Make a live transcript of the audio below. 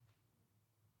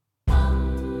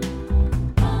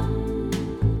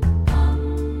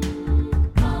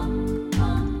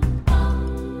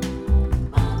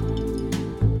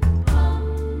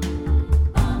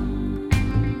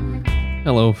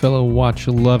Hello, fellow watch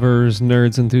lovers,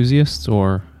 nerds, enthusiasts,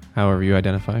 or however you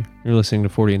identify. You're listening to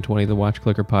 40 and 20, the Watch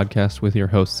Clicker podcast with your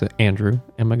hosts, Andrew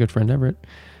and my good friend Everett.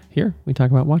 Here, we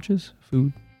talk about watches,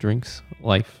 food, drinks,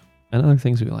 life, and other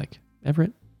things we like.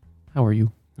 Everett, how are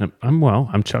you? I'm well.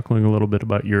 I'm chuckling a little bit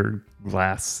about your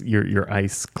glass, your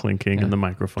ice clinking in the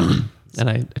microphone. And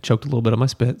I choked a little bit on my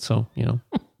spit, so, you know,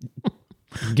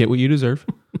 get what you deserve.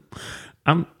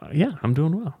 I'm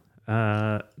doing well.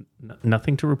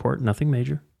 Nothing to report. Nothing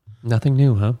major. Nothing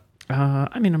new, huh?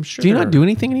 I'm sure. Do you not do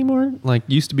anything anymore? Like,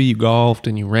 used to be you golfed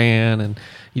and you ran and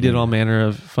you did all manner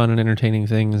of fun and entertaining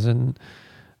things. And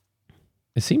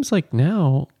it seems like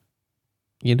now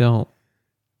you don't.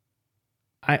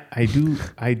 I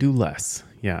do less.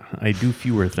 Yeah, I do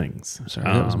fewer things. I'm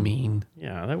sorry, that was mean.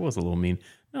 Yeah, that was a little mean.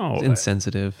 No, It's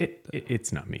insensitive.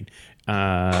 it's not mean.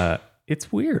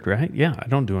 It's weird, right? Yeah, I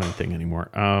don't do anything anymore.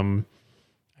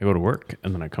 I go to work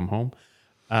and then I come home.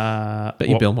 Bet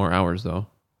you bill more hours, though.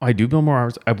 I do bill more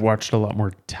hours. I've watched a lot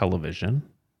more television.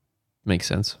 Makes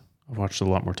sense. I've watched a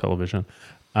lot more television.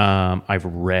 I've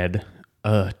read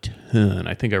a ton.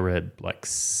 I think I read like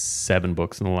 7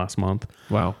 books in the last month.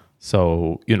 Wow.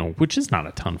 So, which is not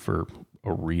a ton for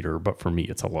a reader, but for me,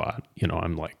 it's a lot.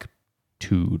 I'm like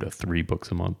 2 to 3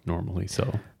 books a month normally.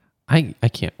 So I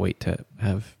can't wait to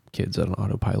have kids at an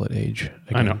autopilot age.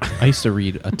 Again, I know. I used to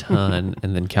read a ton,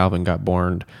 and then Calvin got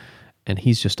born, and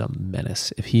he's just a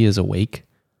menace. If he is awake,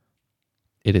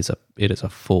 it is a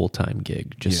full-time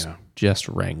gig, just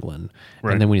wrangling.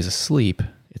 Right. And then when he's asleep,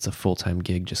 it's a full-time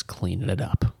gig just cleaning it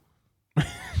up.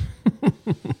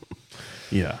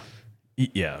 yeah.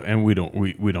 Yeah, and we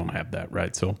don't have that,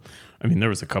 right? So, there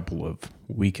was a couple of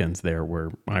weekends there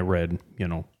where I read,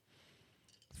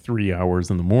 3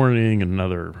 hours in the morning and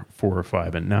another 4 or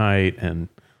 5 at night, and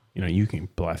you can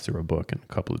blast through a book in a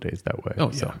couple of days that way.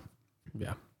 Oh, so,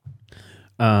 yeah.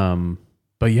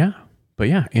 But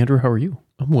yeah, Andrew, how are you?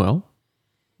 I'm well.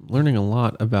 Learning a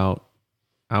lot about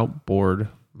outboard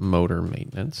motor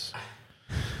maintenance.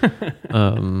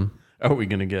 Are we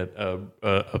going to get a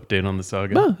update on the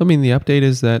saga? No, the update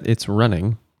is that it's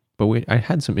running, but I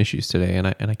had some issues today, and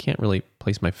I can't really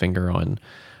place my finger on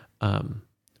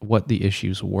what the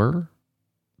issues were,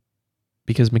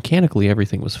 because mechanically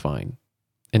everything was fine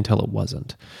until it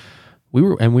wasn't. We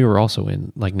were also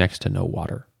in like next to no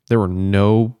water. There were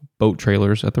no boat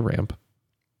trailers at the ramp,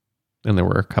 and there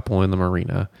were a couple in the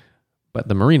marina, but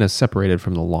the marina is separated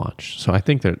from the launch. So I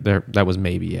think that was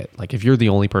maybe it. Like, if you're the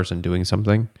only person doing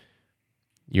something,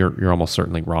 you're almost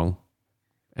certainly wrong.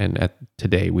 And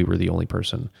today we were the only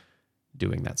person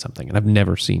doing that something. And I've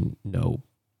never seen no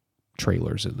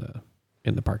trailers in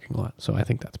the parking lot. So I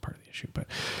think that's part of the issue. But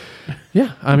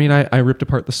yeah, I ripped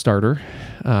apart the starter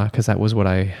because that was what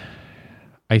I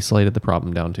isolated the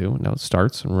problem down to. Now it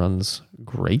starts and runs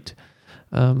great.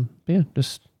 Yeah,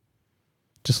 just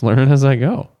learning as I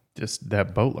go. Just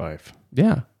that boat life.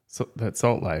 Yeah. So that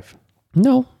salt life.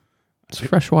 No, it's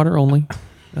freshwater only.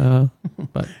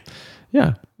 But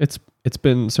yeah, it's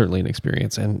been certainly an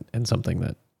experience and something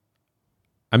that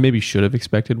I maybe should have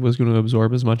expected was going to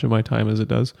absorb as much of my time as it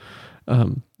does.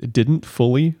 It didn't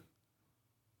fully,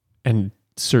 and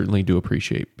certainly do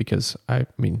appreciate, because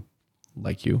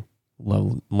like you,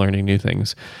 love learning new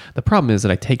things. The problem is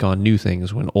that I take on new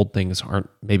things when old things aren't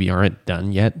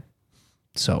done yet.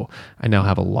 So I now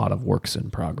have a lot of works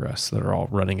in progress that are all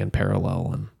running in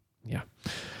parallel, and yeah,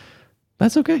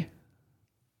 that's okay.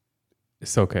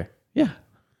 It's okay. Yeah,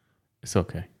 It's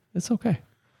okay. it's okay.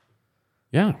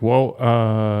 Yeah. Well,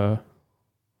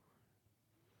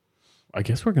 I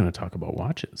guess we're going to talk about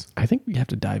watches. I think we have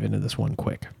to dive into this one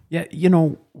quick. Yeah.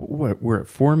 We're at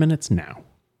 4 minutes now.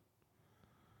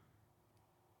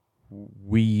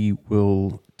 We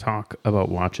will talk about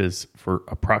watches for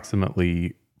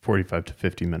approximately 45 to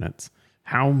 50 minutes.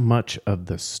 How much of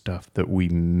the stuff that we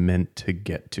mean to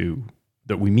get to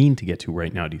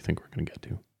right now do you think we're going to get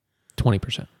to?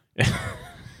 20%.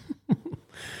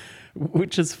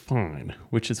 Which is fine.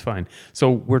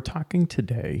 So we're talking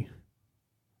today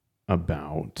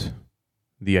about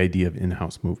the idea of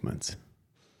in-house movements.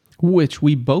 Which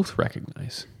we both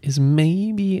recognize is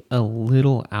maybe a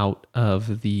little out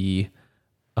of the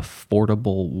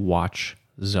affordable watch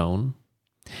zone.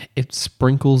 It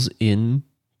sprinkles in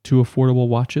to affordable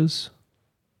watches,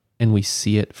 and we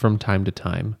see it from time to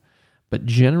time. But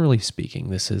generally speaking,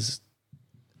 this is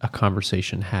a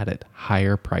conversation had at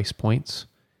higher price points.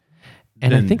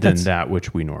 And I think that's that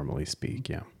which we normally speak,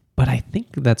 yeah. But I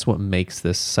think that's what makes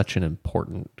this such an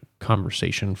important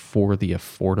conversation for the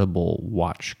affordable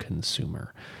watch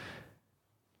consumer.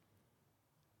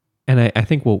 And I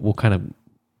think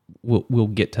we'll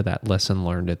get to that lesson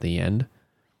learned at the end.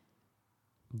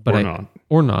 but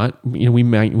or not. You know, we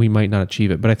might not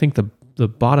achieve it, but I think the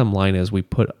bottom line is we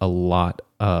put a lot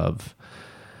of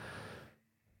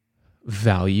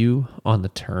value on the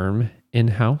term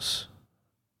in-house,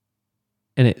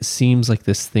 and it seems like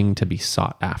this thing to be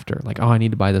sought after. Like, oh, I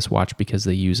need to buy this watch because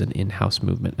they use an in-house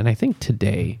movement. And I think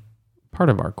today, part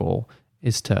of our goal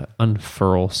is to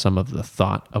unfurl some of the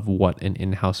thought of what an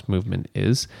in-house movement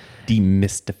is.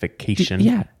 Demystification.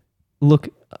 Yeah. Look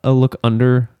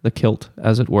under the kilt,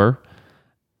 as it were,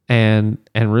 and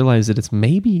realize that it's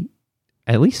maybe,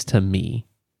 at least to me,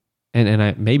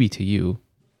 and maybe to you,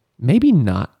 maybe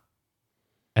not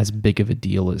as big of a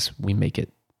deal as we make it,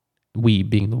 we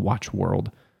being the watch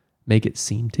world, make it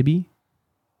seem to be.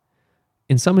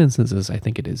 In some instances, I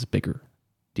think it is a bigger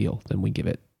deal than we give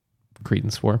it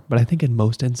credence for, but I think in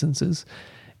most instances,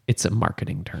 it's a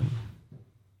marketing term.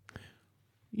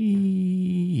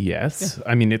 Yes. Yeah.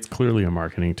 I mean, it's clearly a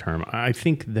marketing term. I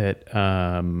think that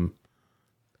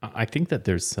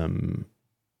there's some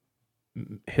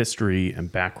history and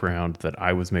background that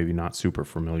I was maybe not super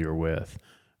familiar with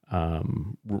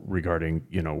regarding,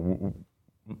 you know,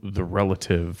 the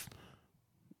relative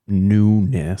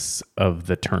newness of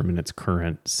the term in its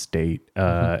current state.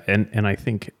 And I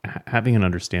think having an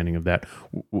understanding of that,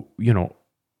 you know,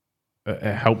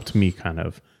 helped me kind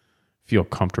of feel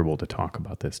comfortable to talk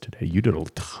about this today. You did a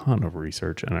ton of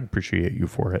research, and I appreciate you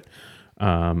for it.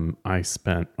 I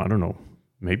spent, I don't know,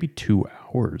 maybe 2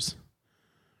 hours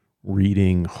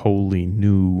reading wholly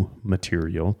new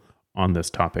material on this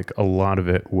topic. A lot of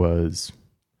it was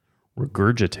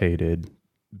regurgitated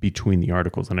between the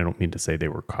articles, and I don't mean to say they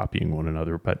were copying one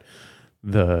another, but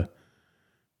the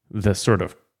sort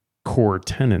of core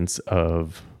tenets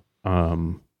of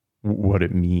what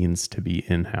it means to be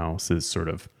in-house is sort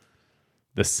of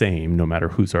the same no matter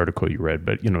whose article you read.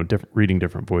 But, you know, reading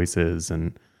different voices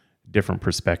and different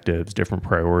perspectives, different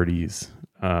priorities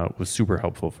was super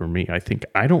helpful for me.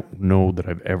 I don't know that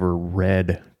I've ever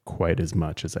read quite as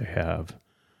much as I have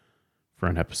for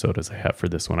an episode as I have for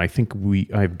this one. I think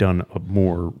I've done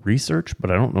more research,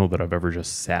 but I don't know that I've ever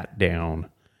just sat down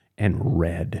and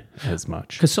read as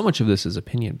much. Because so much of this is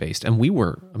opinion based, and we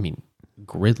were,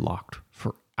 gridlocked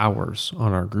for hours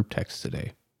on our group text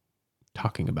today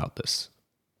talking about this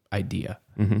idea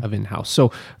of in-house.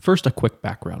 So first, a quick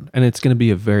background, and it's going to be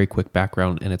a very quick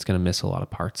background, and it's going to miss a lot of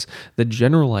parts. The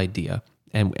general idea,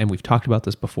 and we've talked about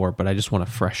this before, but I just want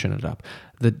to freshen it up.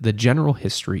 The general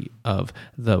history of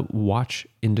the watch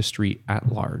industry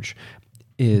at large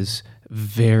is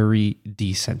very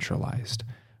decentralized,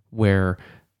 where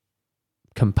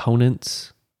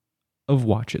components of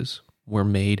watches were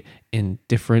made in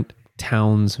different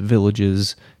towns,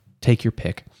 villages, take your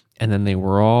pick, and then they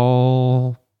were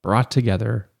all brought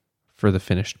together for the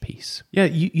finished piece. Yeah,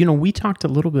 you know, we talked a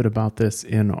little bit about this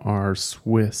in our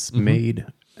Swiss made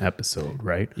episode,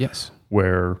 right? Yes.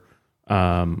 Where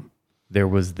there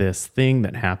was this thing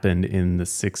that happened in the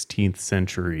 16th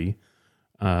century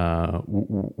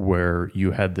where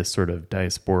you had this sort of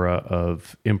diaspora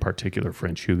of, in particular,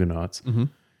 French Huguenots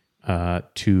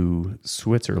to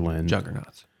Switzerland.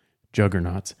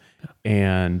 Juggernauts. Yeah.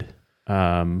 And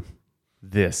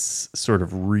this sort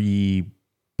of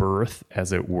rebirth,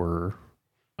 as it were,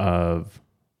 of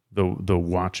the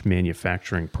watch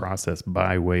manufacturing process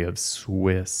by way of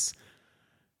Swiss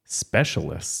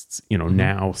specialists, you know,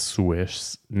 now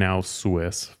Swiss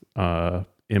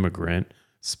immigrant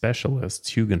specialists,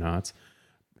 Huguenots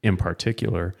in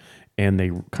particular, and they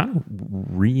kind of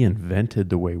reinvented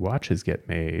the way watches get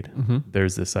made.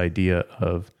 There's this idea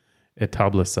of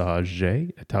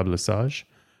établissage,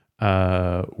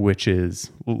 which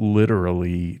is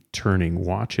literally turning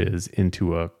watches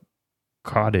into a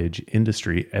cottage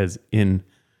industry, as in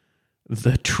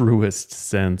the truest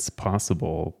sense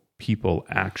possible, people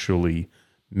actually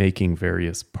making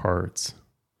various parts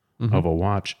of a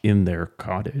watch in their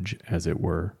cottage, as it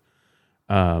were.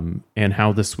 And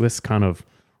how the Swiss kind of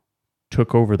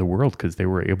took over the world because they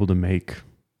were able to make,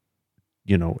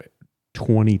 you know,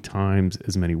 20 times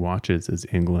as many watches as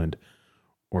England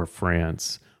or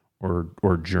France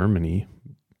or Germany,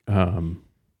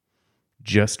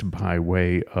 just by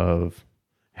way of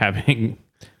having...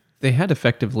 They had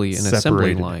effectively an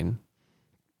assembly line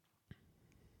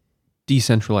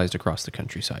decentralized across the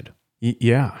countryside.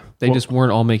 Yeah. They just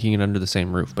weren't all making it under the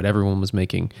same roof, but everyone was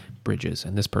making bridges,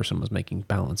 and this person was making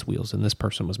balance wheels, and this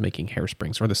person was making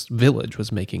hairsprings, or this village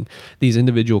was making these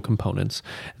individual components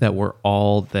that were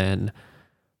all then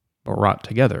brought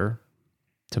together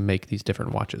to make these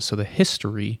different watches. So the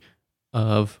history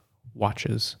of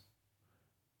watches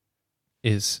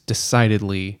is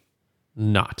decidedly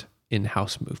not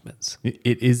in-house movements.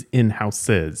 It is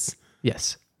in-houses.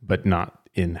 Yes. but not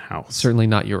in-house. Certainly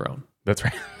not your own. That's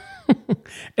right.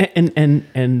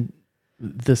 and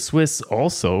the Swiss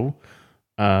also,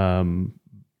 in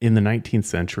the 19th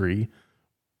century,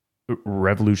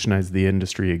 revolutionized the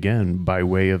industry again by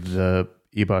way of the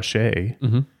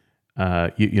Ibaché,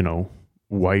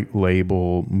 white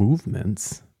label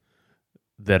movements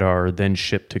that are then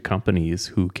shipped to companies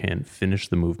who can finish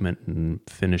the movement and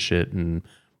finish it and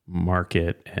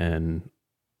market and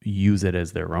use it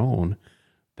as their own.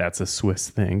 That's a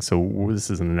Swiss thing. So this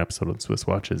isn't an episode on Swiss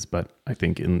watches, but I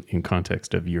think in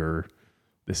context of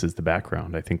this is the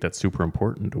background. I think that's super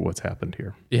important to what's happened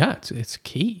here. Yeah, it's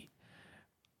key.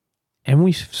 And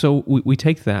we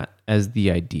take that as the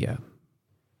idea.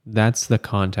 That's the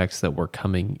context that we're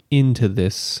coming into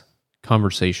this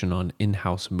conversation on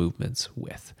in-house movements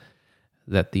with.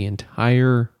 That the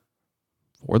entire,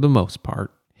 for the most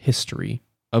part, history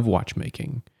of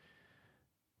watchmaking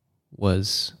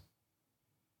was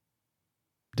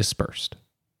dispersed.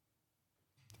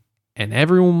 And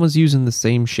everyone was using the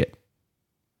same shit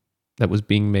that was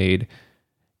being made,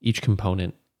 each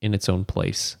component in its own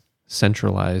place,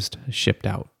 centralized, shipped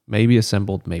out, maybe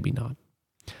assembled, maybe not.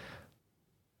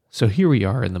 So here we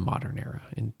are in the modern era,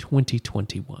 in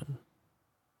 2021.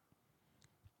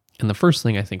 And the first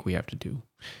thing I think we have to do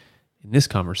in this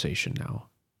conversation now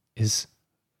is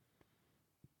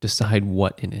decide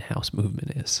what an in-house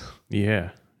movement is. Yeah.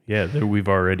 We've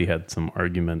already had some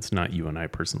arguments, not you and I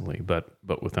personally, but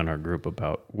within our group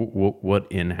about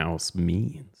what in-house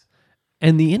means.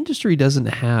 And the industry doesn't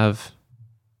have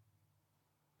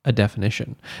a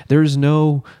definition. There's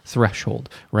no threshold,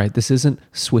 right? This isn't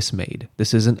Swiss made.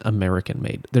 This isn't American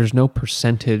made. There's no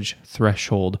percentage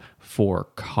threshold for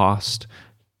cost,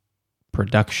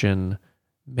 production,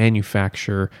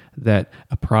 manufacture that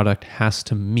a product has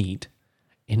to meet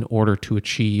in order to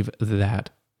achieve that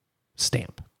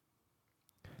stamp.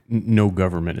 No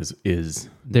government is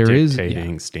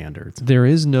dictating standards. There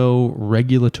is no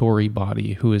regulatory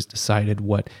body who has decided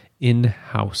what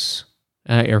in-house,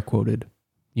 air quoted,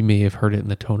 you may have heard it in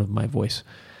the tone of my voice,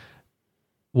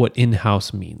 what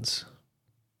in-house means,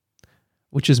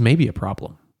 which is maybe a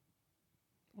problem.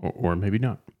 Or maybe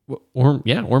not. Or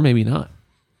maybe not.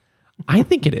 I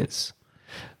think it is.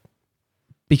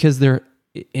 Because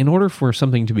in order for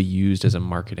something to be used as a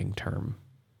marketing term,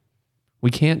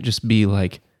 we can't just be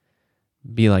like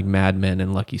Mad Men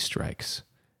and Lucky Strikes.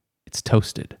 It's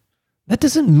toasted. That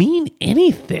doesn't mean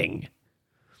anything.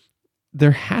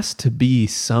 There has to be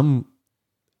some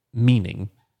meaning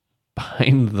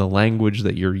behind the language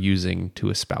that you're using to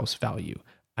espouse value,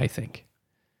 I think.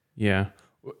 Yeah.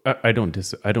 I don't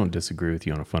disagree with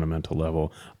you on a fundamental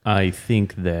level. I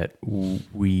think that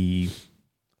we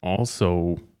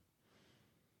also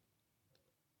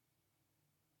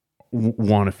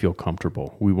want to feel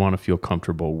comfortable. We want to feel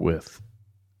comfortable with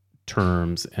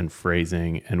terms and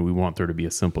phrasing, and we want there to be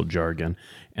a simple jargon.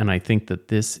 And I think that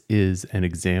this is an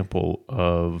example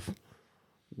of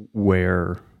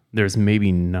where there's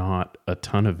maybe not a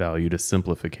ton of value to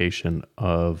simplification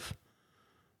of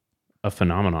a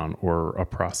phenomenon or a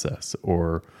process,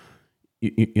 or,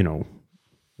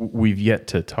 we've yet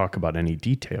to talk about any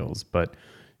details, but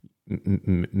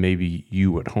maybe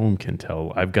you at home can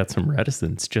tell I've got some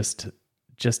reticence just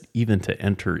even to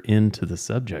enter into the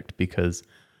subject, because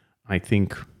I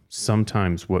think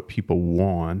sometimes what people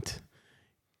want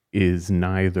is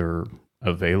neither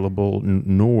available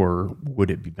nor would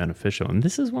it be beneficial. And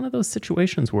this is one of those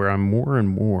situations where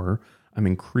I'm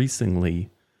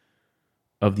increasingly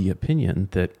of the opinion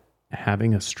that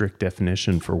having a strict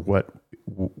definition for what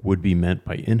would be meant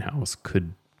by in-house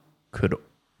could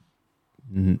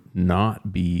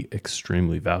not be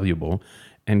extremely valuable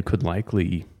and could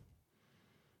likely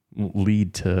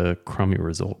lead to crummy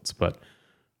results. But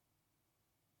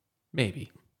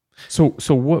maybe. So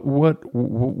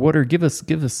what are give us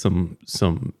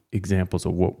some examples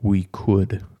of what we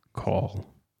could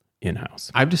call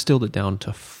in-house. I've distilled it down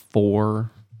to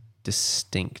 4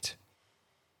 distinct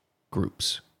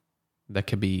groups that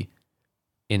could be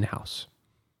in-house.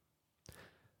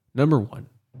 Number 1,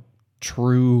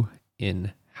 true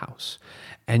in-house.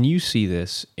 And you see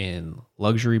this in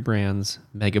luxury brands,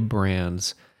 mega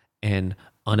brands, and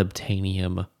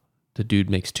Unobtainium, the dude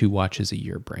makes 2 watches a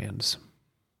year brands.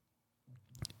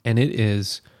 And it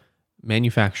is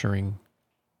manufacturing,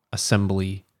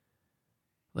 assembly,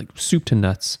 like soup to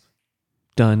nuts,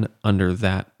 done under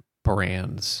that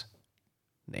brand's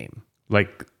name.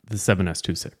 Like the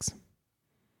 7S26.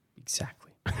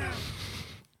 Exactly.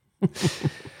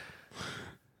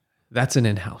 That's an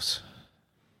in-house.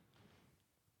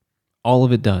 All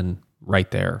of it done right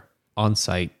there on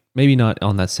site Maybe not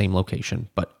on that same location,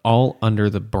 but all under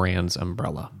the brand's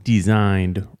umbrella.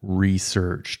 Designed,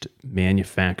 researched,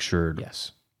 manufactured.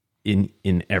 Yes.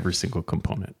 In every single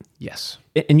component. Yes.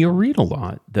 And you'll read a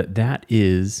lot that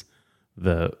is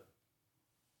the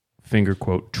finger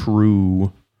quote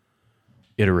true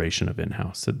iteration of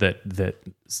in-house. That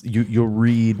you'll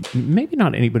read, maybe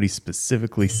not anybody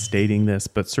specifically stating this,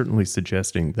 but certainly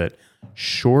suggesting that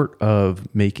short of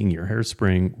making your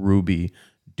hairspring Ruby,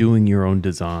 doing your own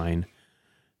design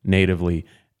natively,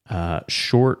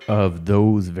 short of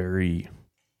those very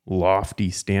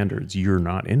lofty standards, you're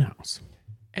not in-house.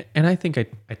 And I think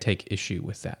I take issue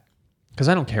with that because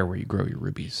I don't care where you grow your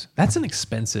rubies. That's an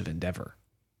expensive endeavor.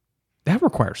 That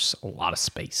requires a lot of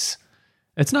space.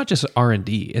 It's not just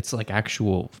R&D. It's like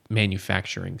actual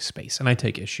manufacturing space. And I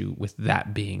take issue with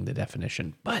that being the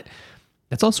definition. But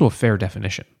that's also a fair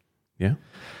definition. Yeah.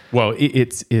 Well,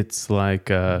 it's like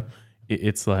a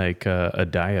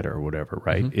diet or whatever,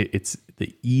 right? Mm-hmm. It's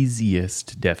the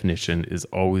easiest definition is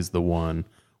always the one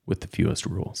with the fewest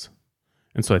rules.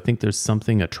 And so I think there's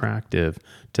something attractive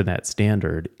to that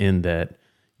standard in that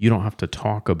you don't have to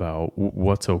talk about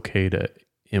what's okay to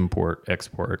import,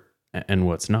 export, and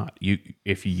what's not.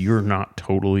 If you're not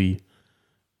totally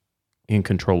in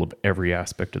control of every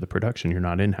aspect of the production, you're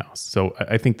not in-house. So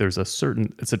I think there's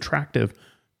it's attractive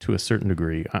to a certain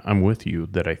degree. I'm with you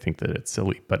that I think that it's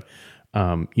silly, but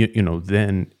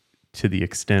then to the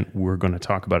extent we're going to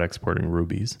talk about exporting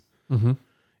rubies,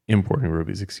 importing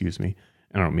rubies, excuse me.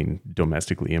 I don't mean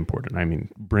domestically imported. I mean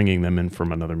bringing them in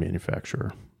from another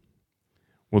manufacturer.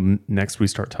 Well, next we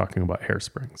start talking about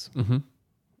hairsprings,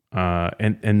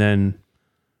 and then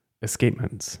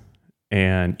escapements,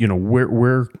 and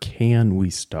where can we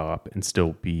stop and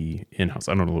still be in-house?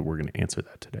 I don't know that we're going to answer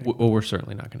that today. Well, we're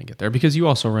certainly not going to get there because you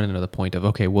also run into the point of,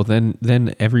 okay, well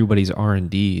then everybody's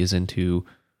R&D is into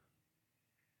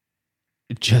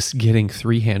just getting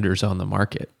three-handers on the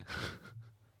market.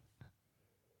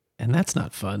 And that's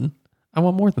not fun. I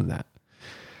want more than that.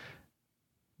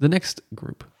 The next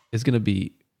group is going to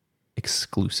be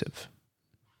exclusive.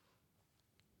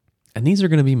 And these are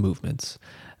going to be movements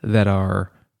that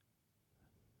are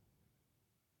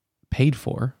paid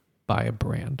for by a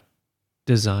brand,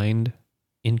 designed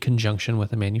in conjunction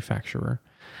with a manufacturer.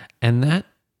 And that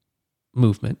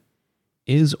movement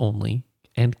is only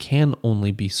and can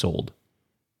only be sold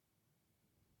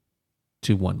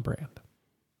to one brand.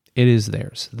 It is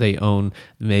theirs. They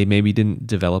maybe didn't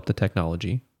develop the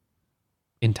technology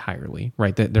entirely,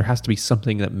 right? There has to be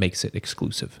something that makes it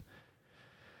exclusive.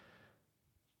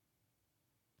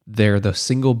 They're the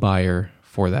single buyer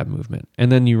for that movement.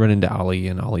 And then you run into Ali,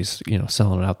 and Ali's,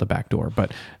 selling it out the back door,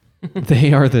 but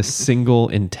they are the single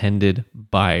intended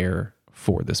buyer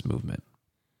for this movement.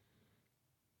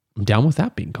 I'm down with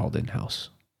that being called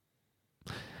in-house.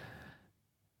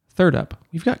 Third up,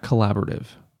 we've got collaborative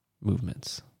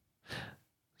movements.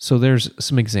 So there's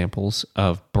some examples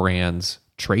of brands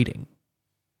trading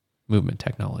movement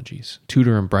technologies.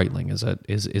 Tudor and Breitling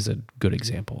is a good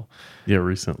example. Yeah,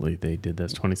 recently they did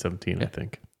this, 2017, yeah. I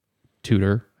think.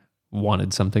 Tudor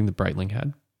wanted something that Breitling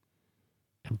had,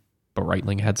 and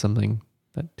Breitling had something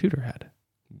that Tudor had.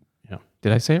 Yeah.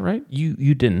 Did I say it right?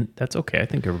 You didn't. That's okay. I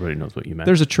think everybody knows what you meant.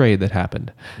 There's a trade that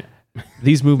happened. Yeah.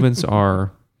 These movements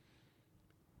are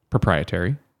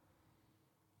proprietary.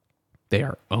 They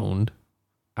are owned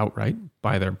outright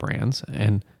by their brands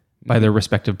and by their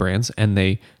respective brands, and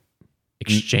they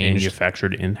exchanged,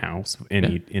 manufactured in-house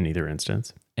in either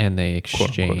instance, and they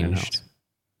exchanged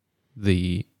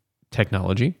the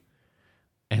technology,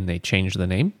 and they changed the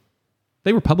name.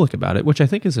 They were public about it, which I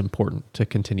think is important to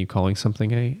continue calling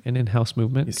something an in-house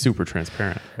movement. It's super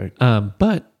transparent, right?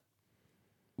 But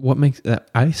what makes that?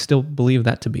 I still believe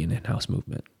that to be an in-house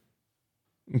movement.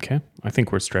 Okay, I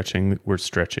think we're stretching,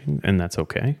 and that's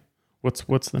okay.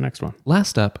 What's the next one?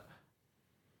 Last up,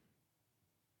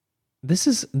 this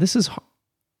is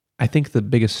I think the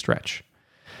biggest stretch.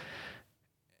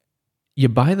 You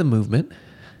buy the movement,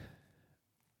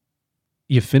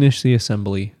 you finish the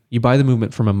assembly, you buy the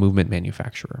movement from a movement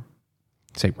manufacturer,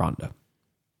 say Ronda.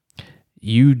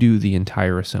 You do the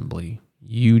entire assembly,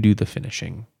 you do the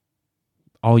finishing.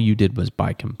 All you did was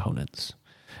buy components.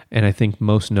 And I think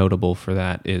most notable for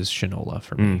that is Shinola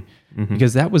for me,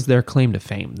 because that was their claim to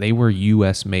fame. They were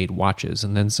U.S. made watches,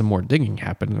 and then some more digging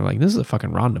happened. And they're like, "This is a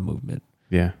fucking Ronda movement."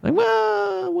 Yeah. Like,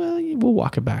 well, we'll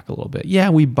walk it back a little bit. Yeah,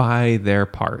 we buy their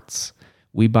parts,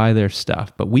 we buy their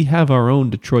stuff, but we have our own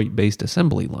Detroit-based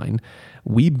assembly line.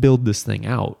 We build this thing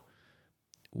out.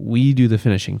 We do the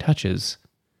finishing touches.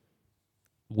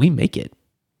 We make it.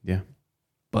 Yeah.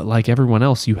 But like everyone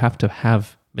else, you have to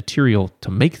have material to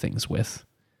make things with.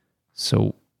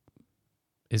 So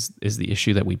is the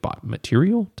issue that we bought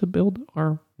material to build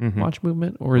our watch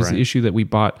movement, or is Right. the issue that we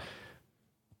bought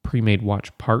pre-made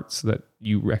watch parts that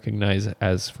you recognize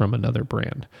as from another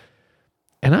brand?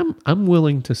 And I'm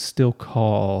willing to still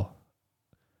call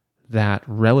that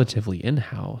relatively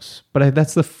in-house, but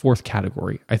that's the fourth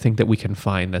category I think that we can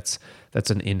find that's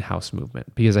an in-house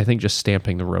movement, because I think just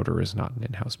stamping the rotor is not an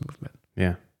in-house movement.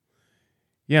 Yeah.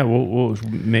 Yeah, well,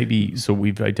 maybe, so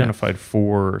we've identified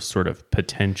 4 sort of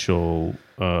potential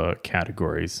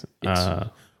categories. Yes.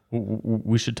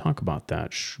 We should talk about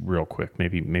that real quick.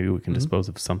 Maybe we can dispose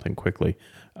of something quickly.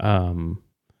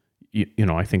 You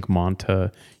know, I think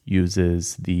Monta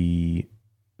uses the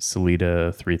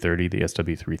Sellita 330, the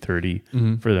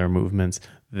SW330 for their movements.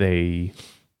 They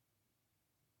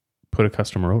put a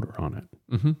custom rotor on it.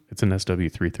 It's an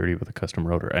SW330 with a custom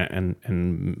rotor, and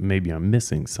maybe I'm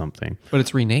missing something. But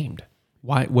it's renamed.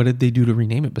 Why? What did they do to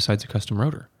rename it besides a custom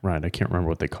rotor? Right, I can't remember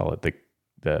what they call it.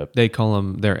 They call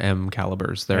them their M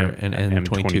calibers. They're an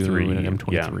M22 and an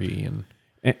M23,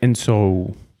 and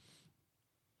so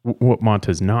what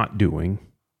Monta's not doing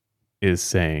is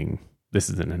saying this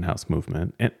is an in-house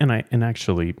movement, and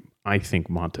actually I think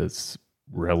Monta's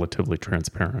relatively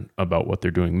transparent about what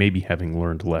they're doing, maybe having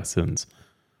learned lessons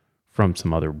from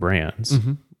some other brands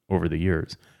over the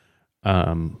years.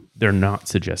 They're not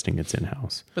suggesting it's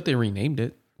in-house, but they renamed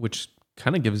it, which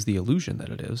kind of gives the illusion that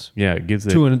it is. Yeah, it gives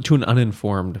it to an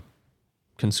uninformed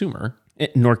consumer.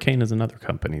 Norcane is another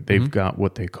company. They've got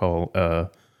what they call a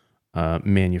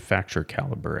manufacturer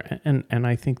caliber, and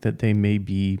I think that they may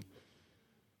be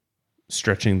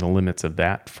stretching the limits of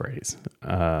that phrase,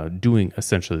 doing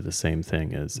essentially the same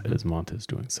thing as Monta is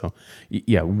doing. So,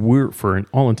 yeah, for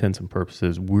all intents and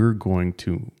purposes, we're going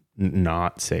to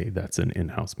not say that's an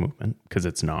in-house movement, because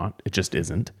it's not. It just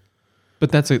isn't.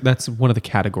 But that's one of the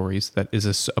categories that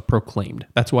is a proclaimed.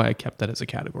 That's why I kept that as a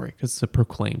category, because it's a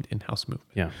proclaimed in-house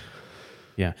movement.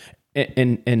 Yeah.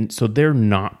 And so they're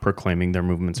not proclaiming their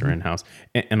movements are in-house.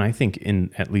 And I think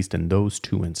at least in those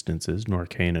 2 instances,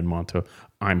 Norcane and Monta,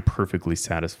 I'm perfectly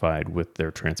satisfied with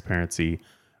their transparency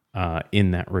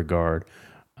in that regard.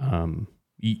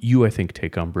 You, I think,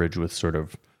 take umbrage with sort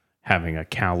of having a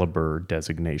caliber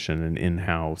designation, an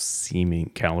in-house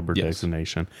seeming caliber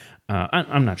designation.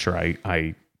 I'm not sure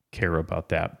I care about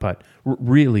that, but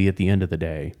really at the end of the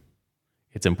day,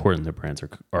 it's important that brands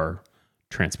are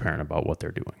transparent about what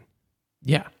they're doing.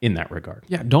 Yeah. In that regard.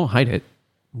 Yeah, don't hide it.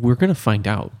 We're going to find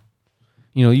out.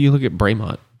 You know, you look at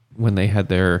Bremont when they had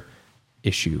their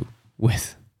issue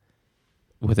with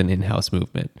an in-house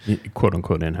movement. Quote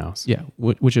unquote in-house. Yeah,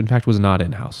 which in fact was not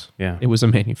in-house. Yeah. It was a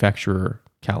manufacturer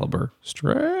caliber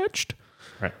stretched.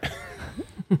 Right.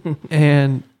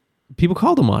 And people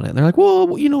called them on it. And they're like,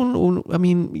 well, you know, I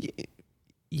mean,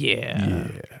 yeah,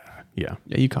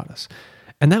 you caught us.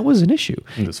 And that was an issue.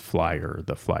 And the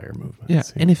flyer movement. Yeah.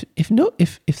 And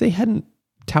if they hadn't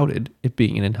touted it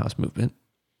being an in-house movement,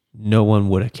 no one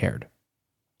would have cared.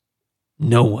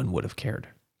 No one would have cared.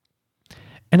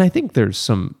 And I think there's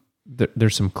some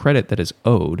credit that is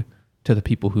owed to the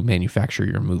people who manufacture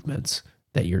your movements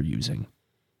that you're using,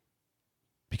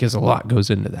 because a lot goes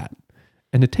into that.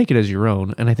 And to take it as your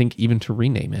own, and I think even to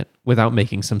rename it without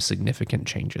making some significant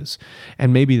changes.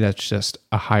 And maybe that's just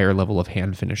a higher level of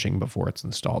hand finishing before it's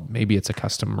installed. Maybe it's a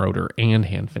custom rotor and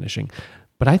hand finishing.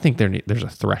 But I think there's a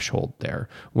threshold there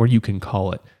where you can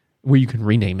call it, where you can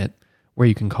rename it, where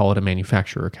you can call it a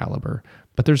manufacturer caliber.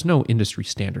 But there's no industry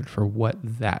standard for what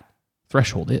that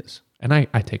threshold is. And I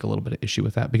take a little bit of issue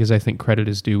with that, because I think credit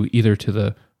is due either to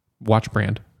the watch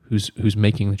brand who's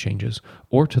making the changes,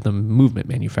 or to the movement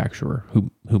manufacturer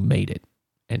who made it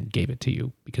and gave it to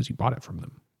you because you bought it from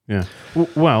them. Yeah.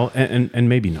 Well, and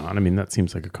maybe not. I mean, that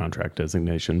seems like a contract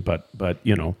designation, but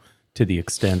you know, to the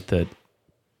extent that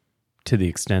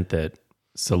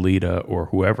Sellita or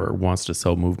whoever wants to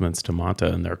sell movements to Monta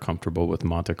and they're comfortable with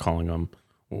Monta calling them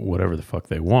whatever the fuck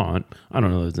they want, I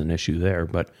don't know, there's an issue there,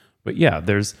 but yeah,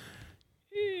 there's,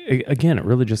 again, it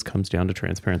really just comes down to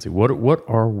transparency. What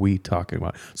are we talking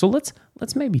about? So let's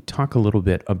maybe talk a little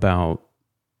bit about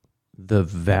the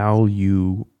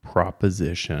value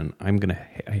proposition. I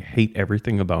hate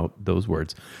everything about those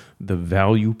words. The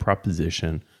value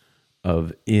proposition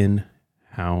of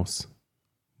in-house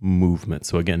movement.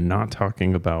 So again, not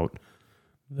talking about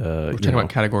We're talking about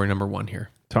category number 1 here.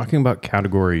 Talking about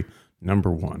category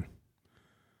number 1.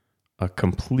 A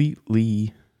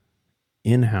completely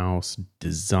in-house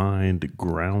designed,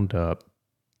 ground up,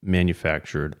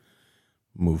 manufactured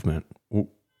movement.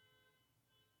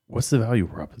 What's the value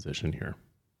proposition here?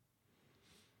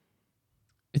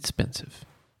 Expensive.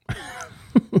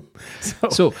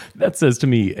 So that says to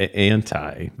me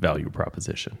anti-value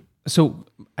proposition. So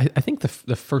I think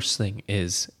the first thing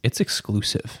is it's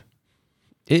exclusive.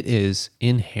 It is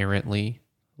inherently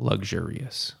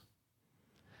luxurious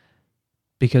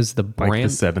because the brand, Like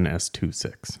the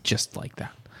 7S26. just like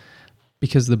that,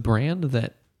 because the brand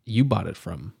that you bought it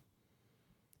from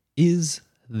is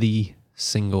the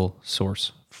single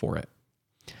source for it.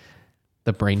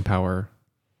 The brain power,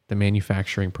 the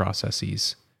manufacturing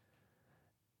processes,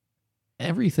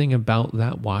 everything about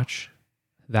that watch,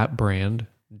 that brand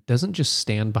doesn't just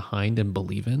stand behind and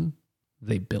believe in,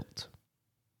 they built.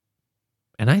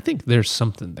 And I think there's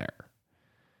something there.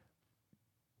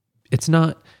 It's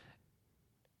not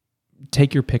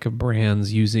take your pick of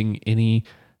brands using any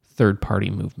third-party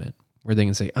movement where they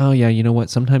can say, oh yeah, you know what?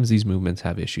 Sometimes these movements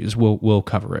have issues. We'll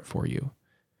cover it for you.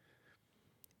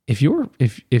 If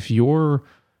your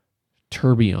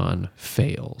tourbillon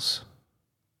fails,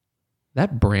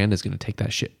 that brand is going to take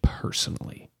that shit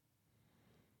personally.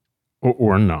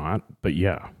 Or not, but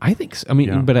yeah. I think so. I mean,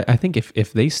 Yeah. but I think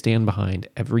if they stand behind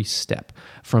every step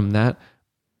from that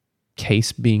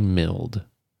case being milled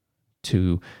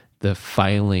to the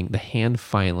filing, the hand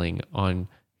filing on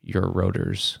your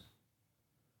rotors,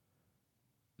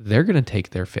 they're going to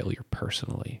take their failure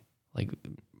personally. Like,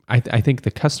 I think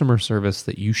the customer service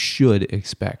that you should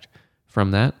expect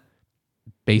from that,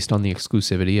 based on the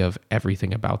exclusivity of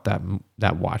everything about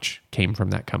that watch came from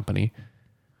that company,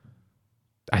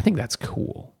 I think that's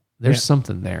cool. There's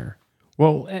something there.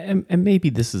 Well, and maybe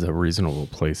this is a reasonable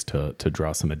place to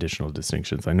draw some additional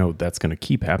distinctions. I know that's going to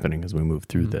keep happening as we move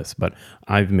through this, but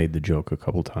I've made the joke a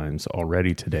couple times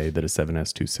already today that a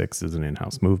 7S26 is an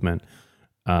in-house movement.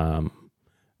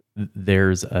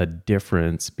 There's a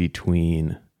difference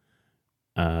between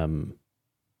a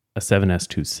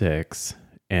 7S26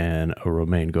 and a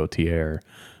Romain Gaultier,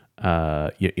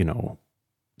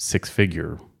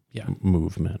 six-figure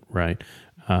movement, right?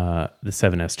 The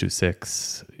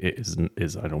 7S26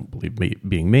 is I don't believe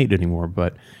being made anymore,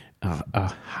 but a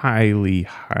highly,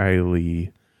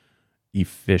 highly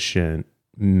efficient,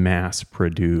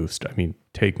 mass-produced. I mean,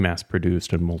 take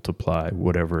mass-produced and multiply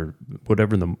whatever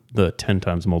the 10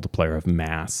 times multiplier of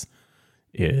mass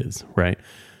is, right?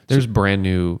 There's brand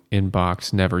new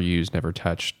in-box, never used, never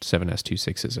touched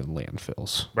 7S26s in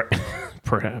landfills. Right.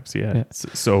 Perhaps, yeah.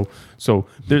 So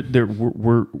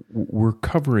we're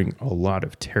covering a lot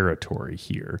of territory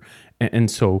here, and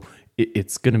so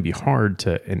it's going to be hard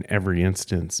to, in every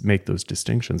instance, make those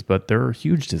distinctions. But there are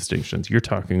huge distinctions. You're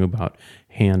talking about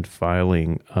hand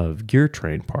filing of gear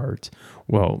train parts.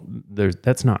 Well,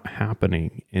 that's not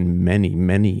happening in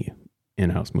many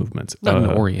in-house movements. Not in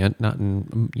Orient, not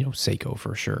in Seiko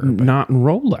for sure. But Not in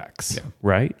Rolex,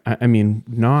 right? I mean,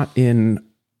 not in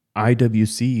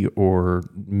IWC or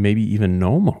maybe even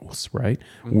Nomos, right?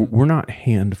 We're not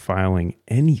hand filing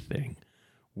anything.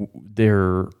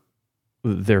 They're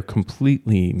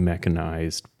completely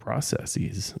mechanized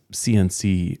processes,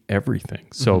 CNC everything.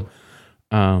 So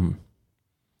when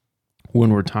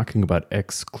we're talking about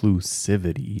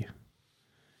exclusivity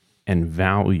and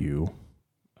value,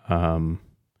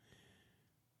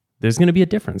 there's going to be a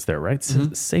difference there, right?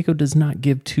 Seiko does not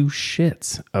give two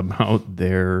shits about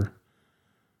their,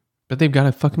 but they've got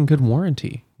a fucking good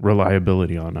warranty,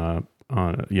 reliability on a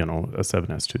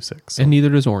 7S26. So, and neither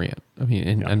does Orient. I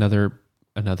mean, another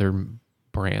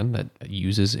brand that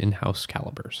uses in-house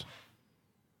calibers.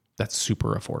 That's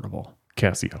super affordable.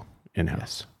 Casio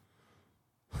in-house.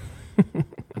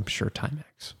 I'm sure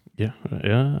Timex. Yeah,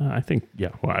 I think,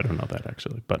 well, I don't know that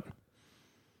actually, but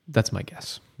that's my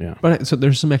guess. Yeah. But so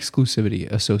there's some exclusivity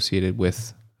associated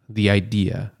with the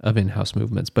idea of in-house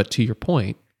movements. But to your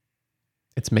point,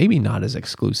 it's maybe not as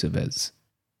exclusive as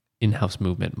in-house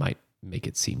movement might make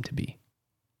it seem to be.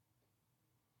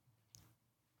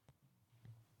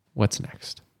 What's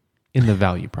next in the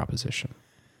value proposition?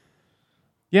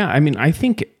 Yeah, I mean, I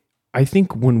think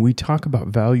when we talk about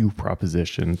value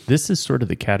proposition, this is sort of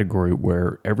the category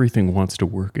where everything wants to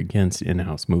work against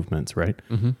in-house movements, right?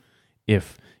 Mm-hmm.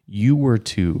 If you were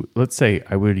to, let's say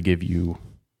I were to give you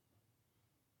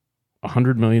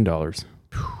 $100 million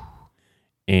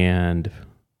and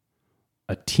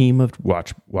a team of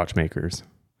watchmakers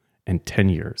and 10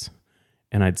 years,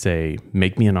 and I'd say,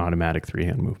 make me an automatic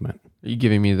three-hand movement. Are you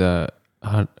giving me the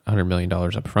 $100 million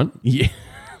up front? Yeah.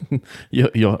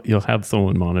 You'll have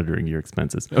someone monitoring your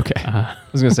expenses. Okay. I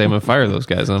was going to say, I'm going to fire those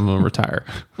guys and I'm going to retire.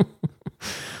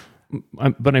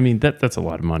 But I mean, that's a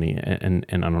lot of money. And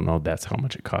I don't know that's how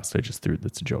much it costs.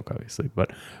 That's a joke, obviously.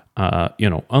 But,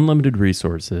 unlimited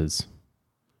resources,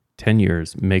 10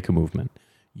 years, make a movement.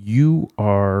 You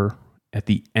are, at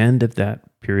the end of that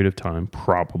period of time,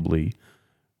 probably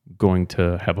going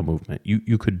to have a movement.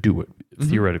 You could do it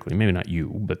theoretically, maybe not you,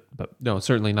 but No,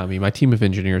 certainly not me. My team of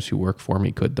engineers who work for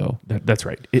me could, though. that's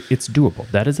right. It's doable.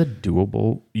 That is a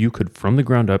doable. You could, from the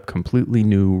ground up, completely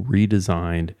new,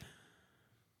 redesigned,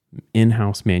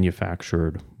 in-house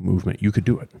manufactured movement. You could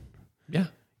do it. Yeah.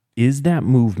 Is that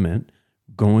movement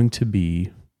going to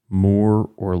be more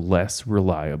or less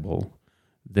reliable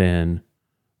than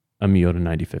a Miyota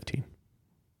 9015?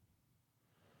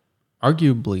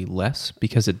 Arguably less,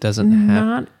 because it doesn't have...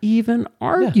 Not even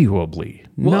arguably.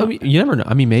 Well, No. I mean, you never know.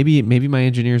 I mean, maybe my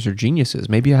engineers are geniuses.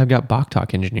 Maybe I've got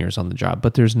BachTalk engineers on the job,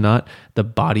 but there's not the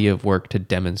body of work to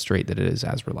demonstrate that it is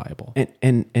as reliable.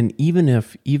 And even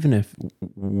if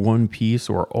one piece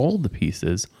or all the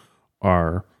pieces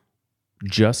are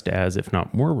just as, if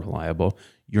not more reliable,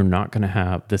 you're not going to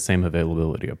have the same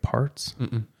availability of parts.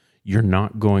 You're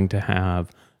not going to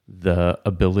have the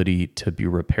ability to be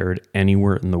repaired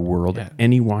anywhere in the world. Yeah.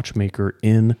 Any watchmaker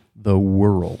in the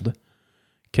world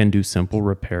can do simple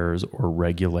repairs or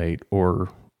regulate or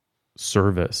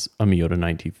service a Miyota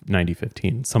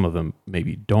 9015. Some of them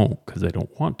maybe don't because they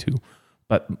don't want to,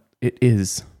 but it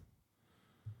is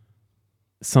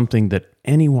something that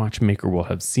any watchmaker will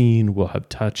have seen, will have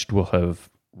touched, will have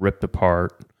ripped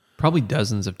apart. Probably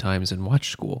dozens of times in watch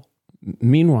school.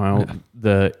 Meanwhile,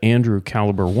 the Andrew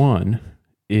Caliber 1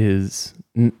 is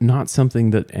not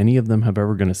something that any of them have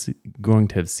ever going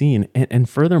to have seen. And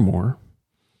furthermore,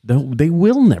 they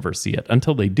will never see it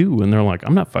until they do. And they're like,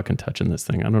 I'm not fucking touching this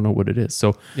thing. I don't know what it is.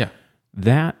 So Yeah.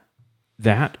 that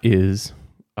is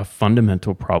a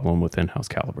fundamental problem with in-house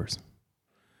calibers,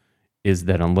 is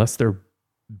that unless they're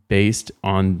based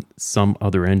on some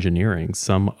other engineering,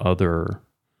 some other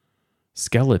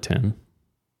skeleton,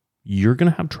 you're going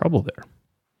to have trouble there.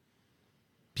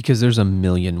 Because there's a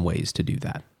million ways to do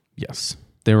that. Yes.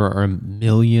 There are a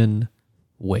million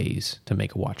ways to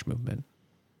make a watch movement.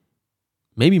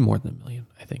 Maybe more than a million,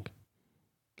 I think.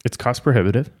 It's cost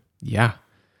prohibitive, Yeah.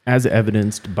 as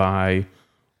evidenced by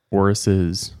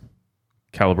Oris's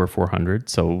Caliber 400.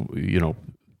 So,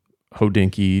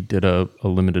 Hodinkee did a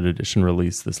limited edition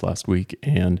release this last week,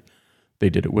 and they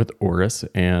did it with Oris,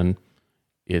 and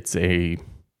it's a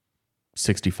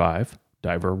 65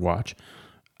 diver watch.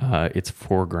 It's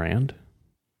 $4,000,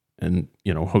 and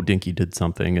Hodinkee did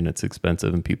something, and it's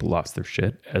expensive, and people lost their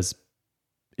shit, as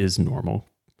is normal.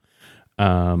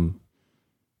 And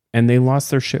they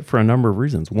lost their shit for a number of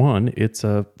reasons. One, it's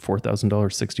a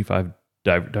 $4,000 65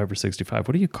 diver 65.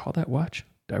 What do you call that watch?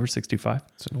 Diver 65.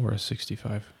 It's an Aura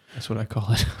 65. That's what I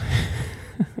call it.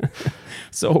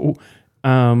 So,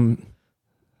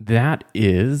 that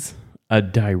is a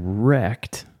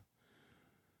direct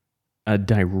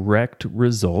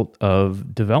result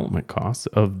of development costs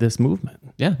of this movement.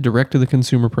 Yeah. Direct to the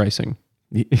consumer pricing.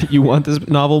 You want this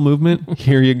novel movement?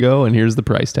 Here you go. And here's the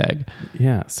price tag.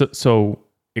 Yeah. So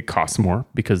it costs more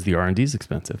because the R&D is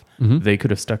expensive. They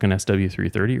could have stuck an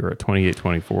SW330 or a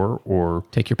 2824 or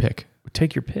Take your pick.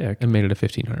 take your pick. And made it a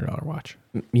 $1,500 watch.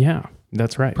 Yeah,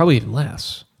 that's right. Probably even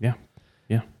less. Yeah.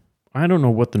 Yeah. I don't know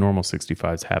what the normal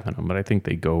 65s have in them, but I think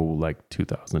they go like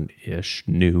 2000-ish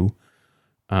new.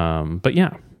 But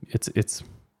yeah, it's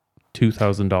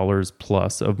 $2,000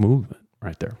 plus of movement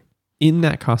right there. In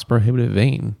that cost prohibitive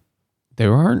vein,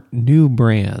 there aren't new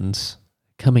brands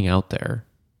coming out there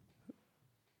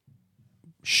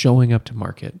showing up to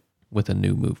market with a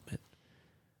new movement.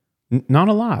 Not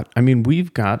a lot. I mean,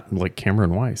 we've got like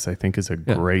Cameron Weiss, I think, is a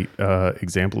great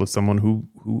example of someone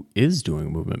who is doing a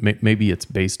movement. Maybe it's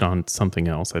based on something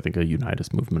else. I think a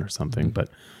Unitas movement or something, but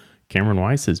Cameron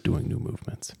Weiss is doing new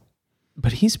movements.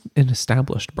 But he's an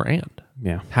established brand.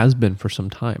 Yeah. Has been for some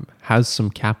time. Has some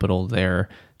capital there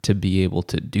to be able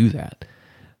to do that.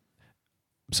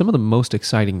 Some of the most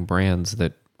exciting brands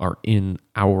that are in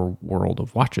our world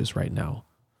of watches right now,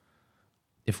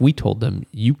 if we told them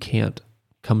you can't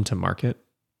come to market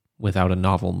without a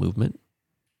novel movement,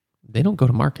 they don't go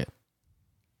to market.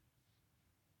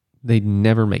 They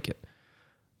never make it.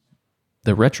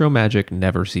 The retro magic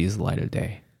never sees the light of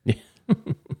day.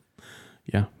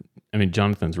 Yeah. I mean,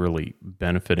 Jonathan's really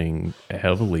benefiting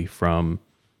heavily from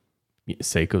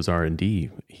Seiko's R&D.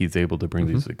 He's able to bring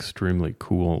these extremely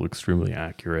cool, extremely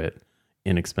accurate,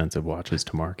 inexpensive watches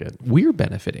to market We're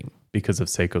benefiting. because of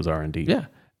Seiko's R&D. Yeah.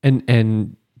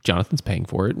 And Jonathan's paying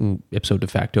for it, and ipso de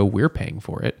facto, we're paying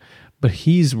for it. But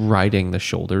he's riding the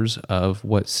shoulders of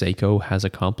what Seiko has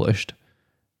accomplished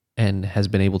and has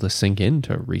been able to sink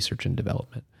into research and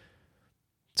development.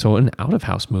 So an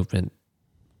out-of-house movement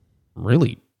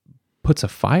really puts a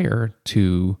fire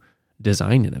to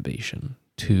design innovation,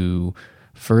 to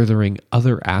furthering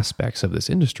other aspects of this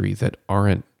industry that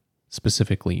aren't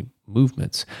specifically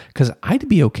movements, because I'd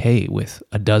be okay with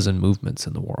a dozen movements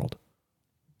in the world.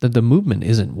 The movement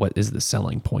isn't what is the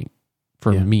selling point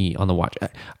for me on the watch.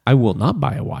 I will not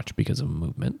buy a watch because of a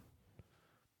movement,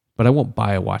 but I won't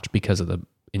buy a watch because of the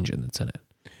engine that's in it.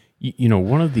 You know,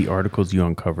 one of the articles you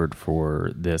uncovered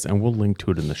for this, and we'll link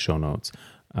to it in the show notes,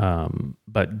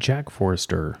 but Jack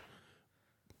Forrester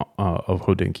of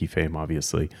Hodinkee fame,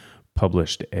 obviously,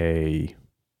 published an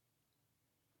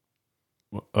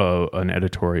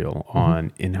editorial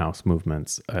on in-house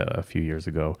movements a few years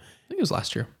ago. I think it was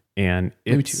last year. And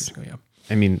maybe 2 years ago, yeah.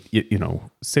 I mean, you know,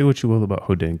 say what you will about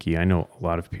Hodinkee. I know a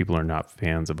lot of people are not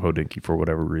fans of Hodinkee for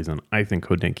whatever reason. I think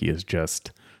Hodinkee is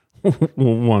just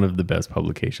one of the best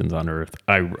publications on earth.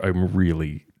 I'm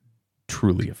really,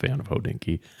 truly a fan of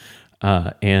Hodinkee.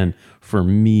 And for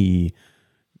me,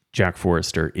 Jack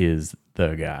Forrester is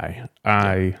the guy.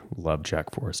 I love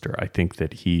Jack Forrester. I think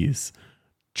that he's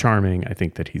charming. I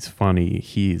think that he's funny.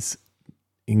 He's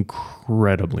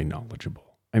incredibly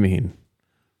knowledgeable. I mean,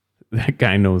 that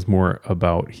guy knows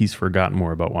he's forgotten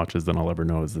more about watches than I'll ever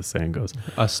know, as the saying goes.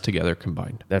 Us together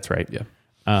combined. That's right. Yeah.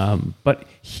 But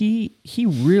he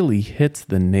really hits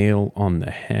the nail on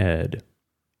the head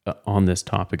on this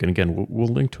topic. And again, we'll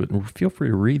link to it, and feel free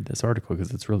to read this article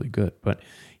because it's really good. But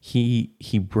he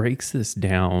breaks this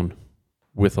down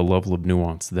with a level of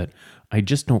nuance that I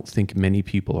just don't think many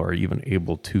people are even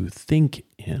able to think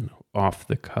in off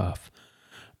the cuff.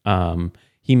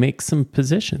 He makes some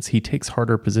positions. He takes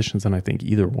harder positions than I think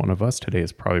either one of us today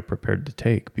is probably prepared to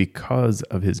take because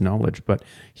of his knowledge. But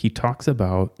he talks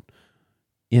about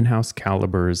in-house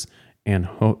calibers and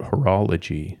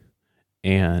horology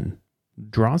and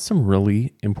draws some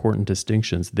really important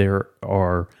distinctions. There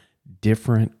are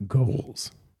different goals.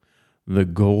 The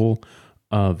goal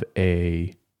of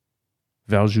a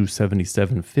Valjoux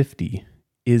 7750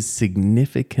 is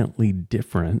significantly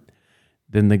different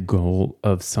than the goal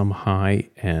of some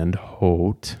high-end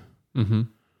Haute,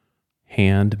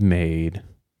 handmade,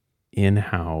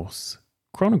 in-house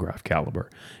chronograph caliber.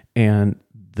 And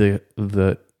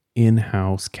the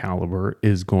in-house caliber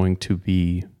is going to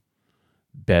be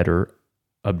better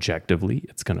objectively.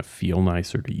 It's going to feel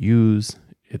nicer to use.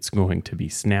 It's going to be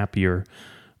snappier.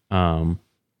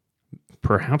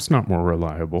 Perhaps not more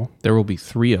reliable. There will be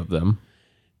 3 of them.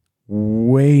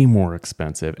 Way more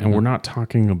expensive. And we're not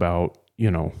talking about,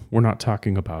 we're not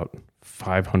talking about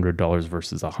 $500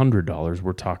 versus $100.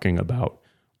 We're talking about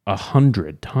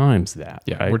 100 times that.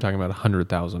 Yeah, right? we're talking about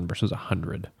 100,000 versus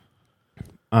 100.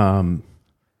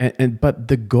 But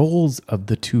the goals of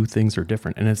the two things are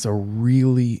different. And it's a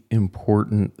really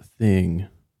important thing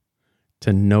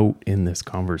to note in this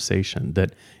conversation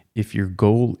that if your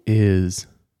goal is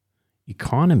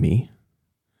economy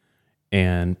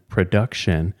and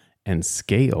production and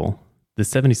scale, the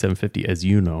 7750, as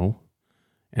you know,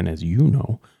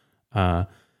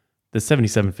 the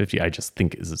 7750, I just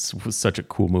think was such a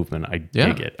cool movement. I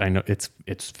dig it. I know it's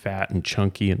fat and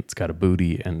chunky and it's got a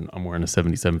booty, and I'm wearing a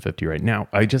 7750 right now.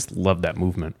 I just love that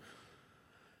movement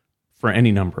for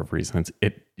any number of reasons.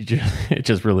 It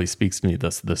just really speaks to me.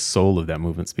 The soul of that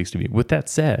movement speaks to me. With that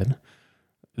said,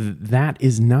 that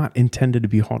is not intended to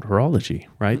be haute horology,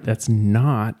 right? That's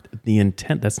not the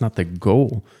intent. That's not the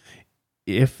goal.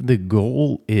 If the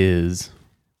goal is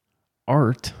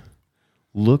art,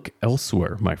 look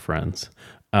elsewhere, my friends,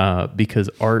 because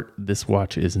art, this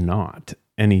watch is not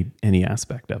any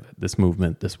aspect of it, this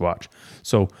movement, this watch.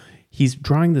 So he's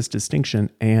drawing this distinction,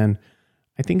 and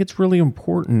I think it's really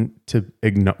important to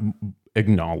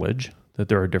acknowledge that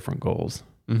there are different goals,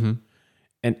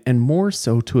 and more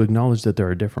so to acknowledge that there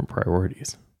are different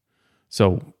priorities.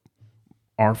 So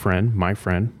my friend,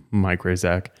 Mike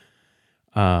Razak,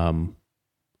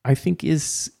 I think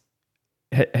has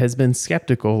been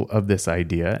skeptical of this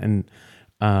idea. And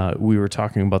we were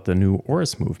talking about the new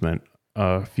Oris movement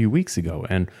a few weeks ago.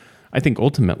 And I think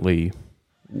ultimately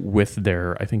with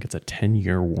I think it's a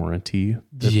 10-year warranty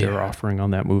that they're offering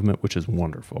on that movement, which is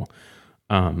wonderful.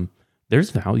 There's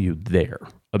value there,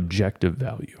 objective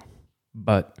value.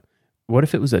 But what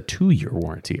if it was a 2-year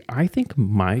warranty? I think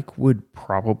Mike would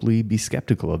probably be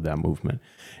skeptical of that movement.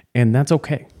 And that's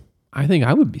okay. I think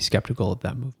I would be skeptical of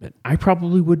that movement. I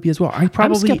probably would be as well.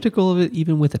 I'm skeptical of it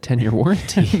even with a 10-year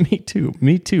warranty.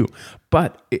 Me too.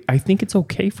 But I think it's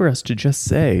okay for us to just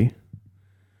say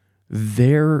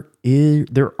there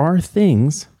are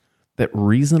things that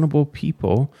reasonable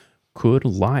people could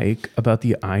like about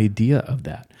the idea of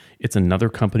that. It's another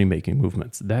company making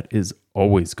movements. That is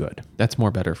always good. That's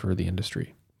better for the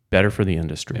industry. Better for the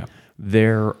industry. Yeah.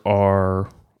 There are,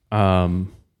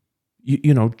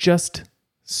 just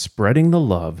spreading the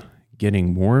love,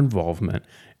 getting more involvement,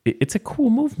 it's a cool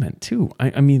movement too.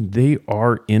 I mean, they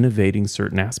are innovating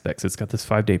certain aspects. It's got this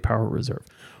 5-day power reserve.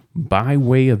 By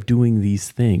way of doing these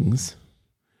things,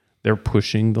 they're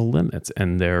pushing the limits,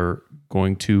 and they're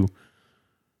going to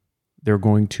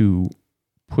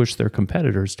push their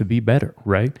competitors to be better,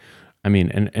 right? I mean,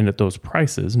 and at those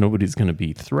prices, nobody's going to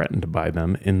be threatened to buy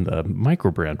them in the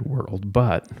microbrand world,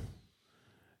 but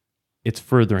it's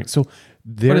furthering. So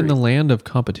But in the land of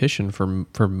competition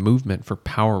for movement, for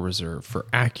power reserve, for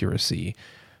accuracy,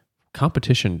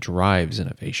 competition drives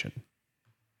innovation.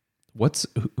 I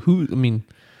mean,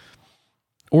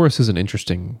 Oris is an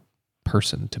interesting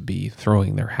person to be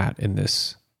throwing their hat in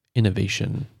this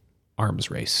innovation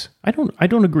arms race. I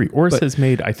don't agree. Oris has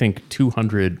made, I think,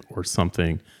 200 or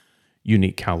something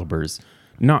unique calibers.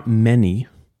 Not many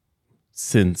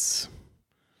since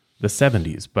the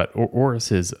 70s, but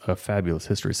Oris is a fabulous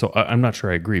history. So I'm not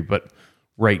sure I agree, but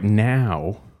right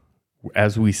now,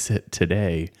 as we sit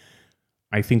today,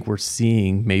 I think we're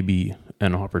seeing maybe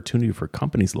an opportunity for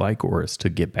companies like Oris to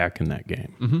get back in that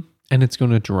game. Mm-hmm. And it's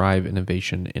going to drive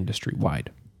innovation industry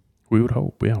wide. We would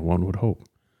hope. Yeah, one would hope.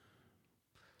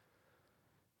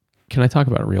 Can I talk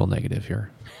about a real negative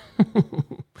here?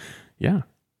 Yeah.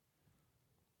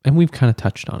 And we've kind of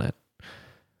touched on it.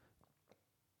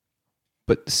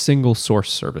 But single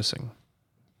source servicing.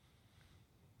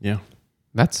 Yeah.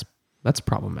 That's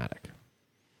problematic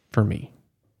for me.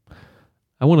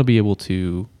 I want to be able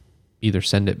to either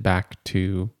send it back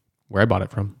to where I bought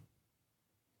it from,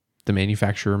 the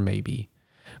manufacturer maybe.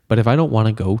 But if I don't want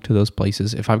to go to those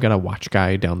places, if I've got a watch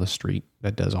guy down the street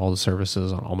that does all the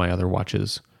services on all my other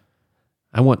watches,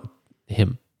 I want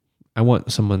him. I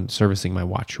want someone servicing my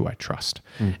watch who I trust.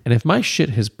 And if my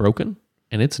shit has broken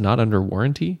and it's not under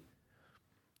warranty,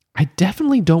 I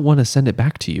definitely don't want to send it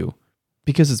back to you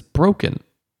because it's broken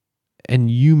and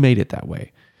you made it that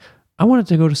way. I want it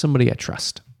to go to somebody I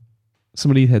trust,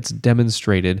 somebody that's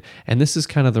demonstrated. And this is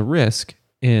kind of the risk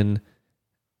in,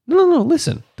 no,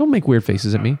 listen, don't make weird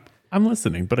faces at me. I'm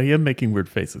listening, but I am making weird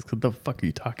faces. What the fuck are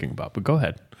you talking about? But go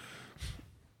ahead.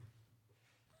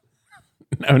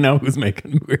 Now who's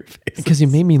making weird faces? Because you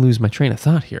made me lose my train of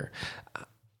thought here.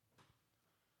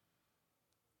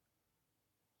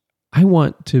 I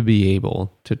want to be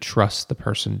able to trust the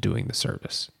person doing the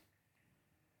service.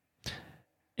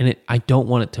 And I don't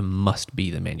want it to must be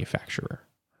the manufacturer.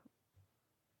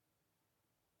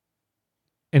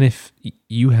 And if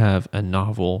you have a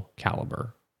novel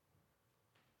caliber,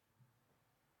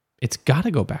 it's got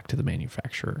to go back to the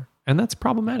manufacturer. And that's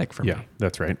problematic for me. Yeah,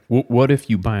 that's right. What if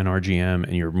you buy an RGM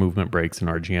and your movement breaks and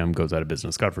RGM goes out of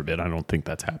business? God forbid. I don't think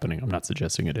that's happening. I'm not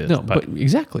suggesting it is. No, but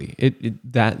exactly.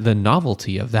 That the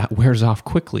novelty of that wears off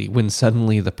quickly when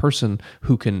suddenly the person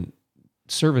who can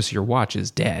service your watch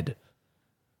is dead.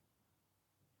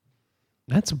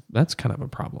 That's kind of a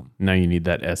problem. Now you need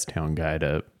that S-Town guy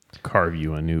to carve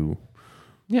you a new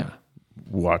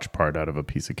watch part out of a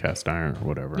piece of cast iron or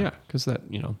whatever. Yeah, because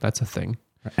that's a thing.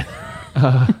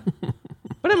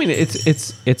 But I mean,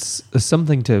 it's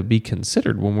something to be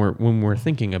considered when we're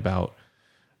thinking about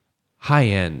high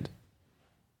end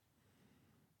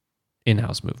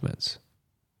in-house movements.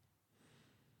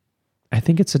 I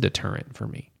think it's a deterrent for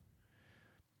me.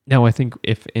 Now, I think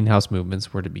if in-house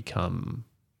movements were to become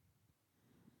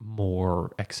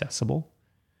more accessible,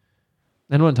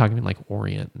 and I'm not talking like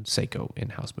Orient and Seiko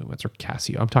in-house movements or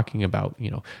Casio. I'm talking about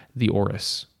the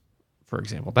Oris, for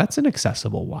example. That's an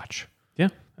accessible watch. Yeah,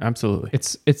 absolutely.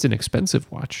 It's an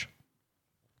expensive watch,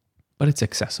 but it's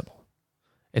accessible.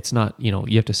 It's not, you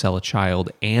have to sell a child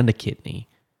and a kidney.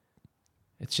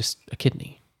 It's just a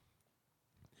kidney.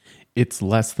 It's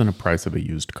less than the price of a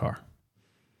used car.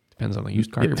 Depends on the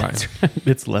used car you're buying.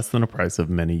 It's less than the price of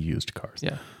many used cars.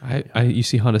 Yeah. You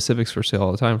see Honda Civics for sale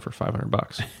all the time for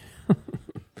 $500.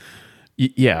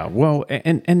 Yeah. Well,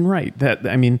 and right. That,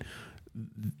 I mean,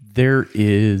 there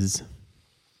is...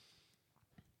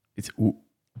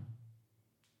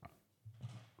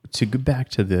 To go back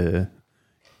to the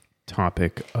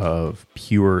topic of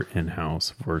pure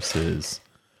in-house versus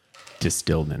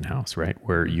distilled in-house, right?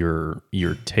 Where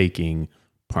you're taking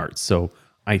parts. So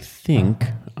I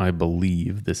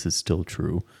believe this is still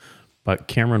true, but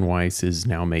Cameron Weiss is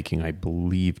now making, I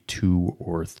believe, 2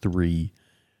 or 3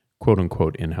 quote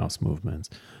unquote in-house movements.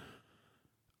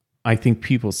 I think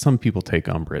some people take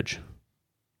umbrage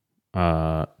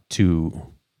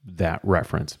to that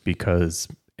reference because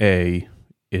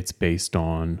it's based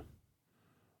on,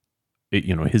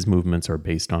 his movements are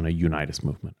based on a Unitas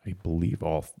movement. I believe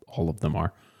all of them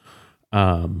are.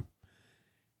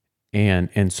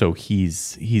 And so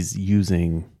he's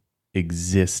using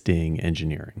existing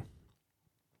engineering,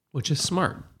 which is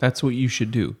smart. That's what you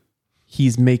should do.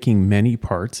 He's making many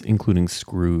parts, including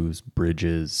screws,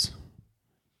 bridges,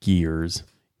 gears,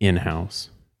 in-house.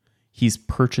 He's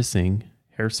purchasing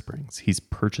hairsprings. He's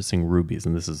purchasing rubies.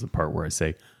 And this is the part where I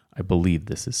say, I believe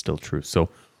this is still true. So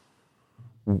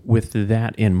with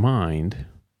that in mind,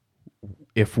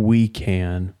 if we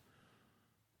can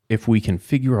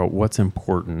figure out what's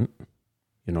important,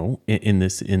 in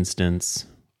this instance,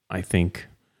 I think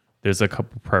there's a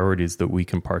couple priorities that we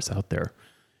can parse out there.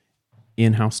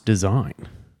 In-house design.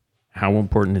 How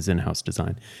important is in-house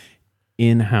design?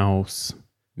 In-house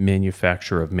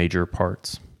manufacture of major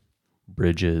parts,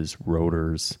 bridges,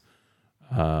 rotors,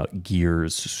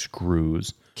 gears,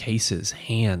 screws. Cases,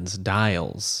 hands,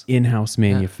 dials. In-house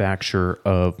manufacture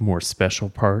of more special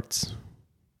parts.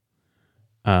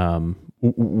 I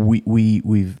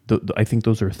think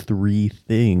those are three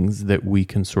things that we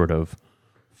can sort of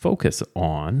focus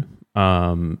on,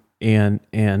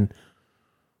 and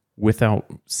without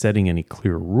setting any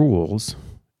clear rules,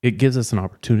 it gives us an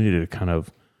opportunity to kind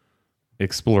of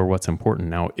explore what's important.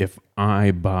 Now, if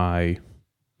I buy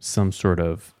some sort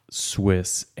of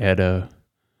Swiss ETA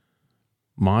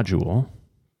module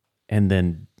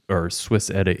or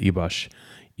Swiss ETA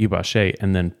Ibache,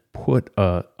 and then put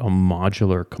a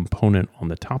modular component on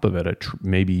the top of it,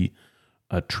 maybe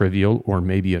a trivial or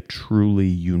maybe a truly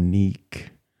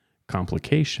unique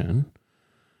complication,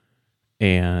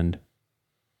 and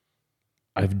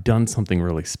I've done something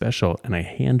really special and I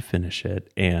hand finish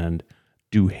it and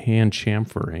do hand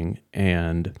chamfering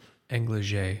and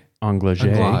Anglage.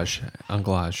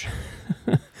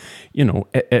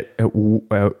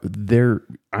 There,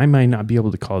 I might not be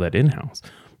able to call that in-house,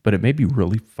 but it may be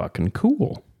really fucking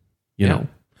cool.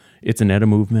 It's an ETA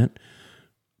movement,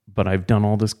 but I've done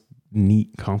all this neat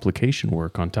complication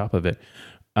work on top of it.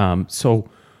 So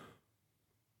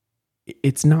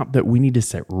it's not that we need to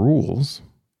set rules.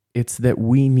 It's that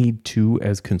we need to,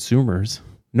 as consumers,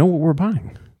 know what we're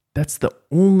buying. That's the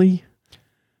only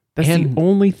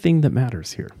thing that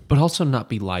matters here. But also not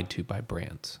be lied to by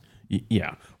brands.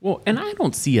 Yeah. Well, and I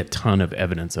don't see a ton of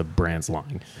evidence of brands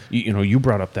lying. You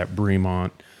brought up that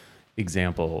Bremont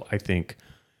example. I think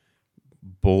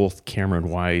both Cameron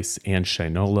Weiss and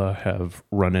Shinola have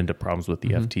run into problems with the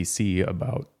FTC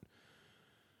about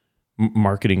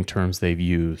marketing terms they've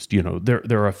used.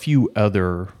 There are a few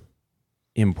other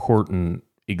important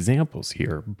examples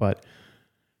here, but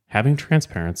having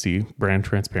transparency, brand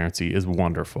transparency is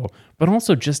wonderful. But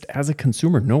also, just as a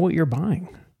consumer, know what you're buying.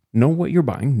 Know what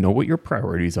your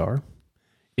priorities are.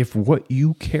 If what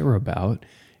you care about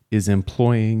is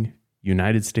employing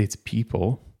United States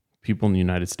people in the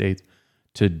United States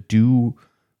to do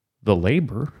the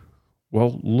labor,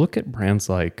 well, look at brands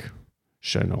like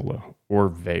Shinola or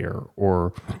Veyer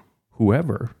or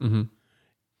whoever. Mm-hmm.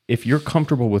 If you're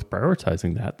comfortable with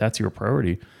prioritizing that's your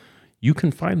priority, you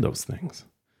can find those things.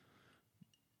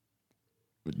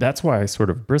 That's why I sort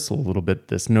of bristle a little bit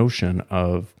this notion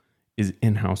of, is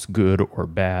in-house good or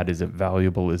bad? Is it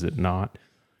valuable? Is it not?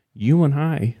 You and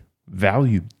I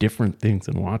value different things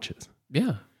in watches.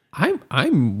 Yeah. I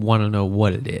want to know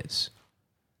what it is.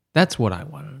 That's what I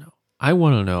want to know. I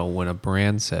want to know when a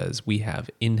brand says we have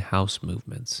in-house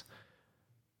movements.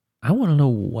 I want to know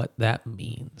what that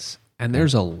means. And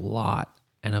there's a lot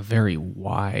and a very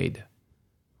wide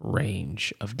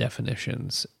range of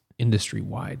definitions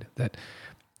industry-wide that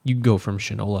you go from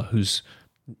Shinola,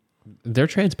 they're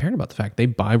transparent about the fact they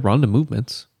buy Ronda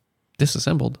movements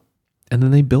disassembled and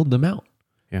then they build them out.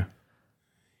 Yeah.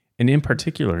 And in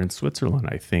particular in Switzerland,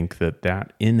 I think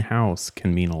that in-house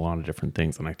can mean a lot of different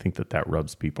things. And I think that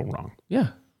rubs people wrong.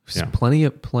 Yeah. Plenty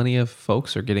of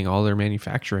folks are getting all their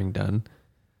manufacturing done,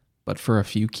 but for a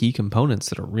few key components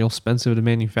that are real expensive to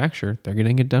manufacture, they're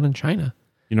getting it done in China.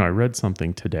 I read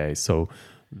something today. So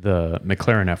the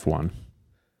McLaren F1,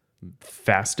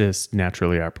 fastest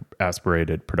naturally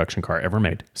aspirated production car ever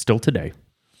made, still today,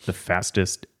 the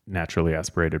fastest naturally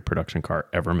aspirated production car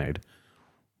ever made.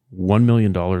 $1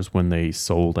 million when they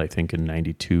sold, I think in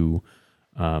 92.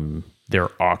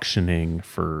 They're auctioning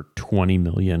for 20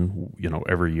 million.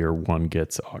 Every year one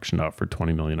gets auctioned off for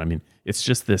 20 million. I mean, it's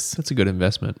just this. That's a good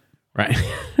investment. Right.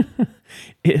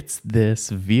 It's this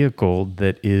vehicle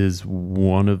that is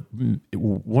one of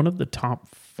the top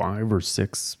 5 or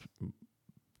 6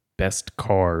 best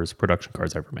production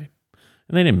cars ever made.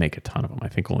 And they didn't make a ton of them. I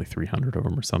think only 300 of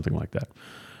them or something like that.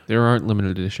 There aren't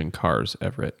limited edition cars,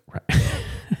 Everett. Right.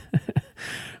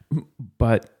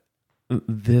 But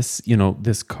this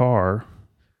car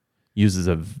uses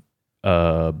a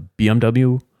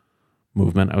BMW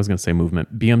movement. I was going to say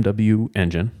movement. BMW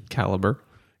engine. Caliber.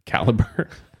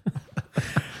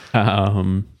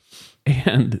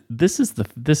 And this is the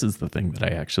thing that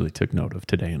I actually took note of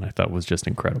today, and I thought was just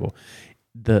incredible.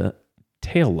 The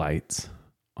tail lights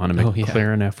on a Oh, yeah.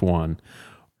 McLaren F1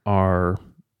 are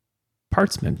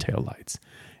Partsman tail lights,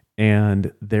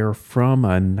 and they're from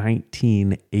a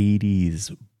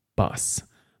 1980s bus.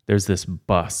 There's this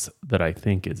bus that I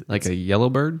think is Like a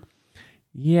Yellowbird?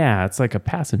 yeah, it's like a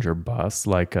passenger bus,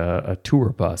 like a tour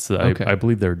bus. Okay. I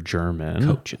believe they're German.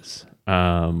 Coaches.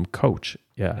 Coach,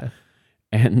 yeah.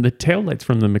 And the taillights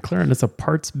from the McLaren is a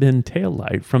parts bin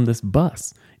taillight from this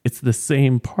bus. It's the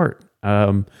same part.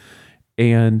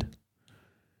 And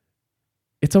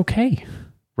it's okay,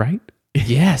 right?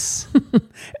 Yes.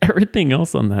 Everything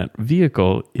else on that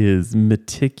vehicle is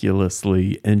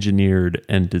meticulously engineered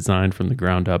and designed from the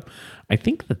ground up. I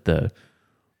think that the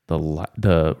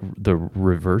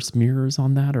reverse mirrors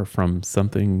on that are from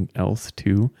something else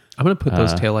too. I'm going to put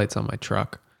those taillights on my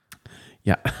truck.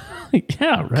 Yeah.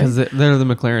 Yeah, right. Because they're the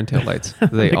McLaren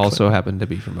taillights. They also happen to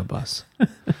be from a bus.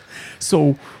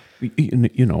 So,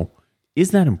 you know,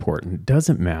 is that important? Does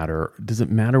it matter? Does it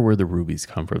matter where the rubies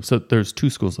come from? So there's two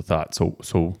schools of thought.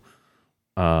 So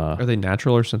Are they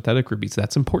natural or synthetic rubies?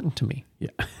 That's important to me. yeah.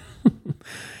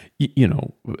 You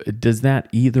know, does that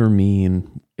either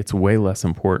mean it's way less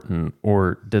important,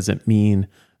 or does it mean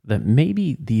that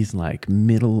maybe these like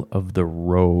middle of the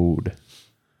road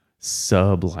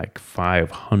sub like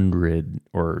 500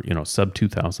 or, you know, sub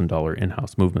 $2,000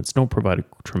 in-house movements don't provide a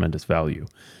tremendous value?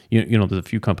 You know, there's a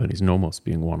few companies, Nomos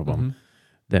being one of them,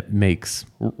 that makes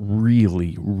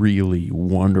really, really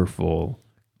wonderful,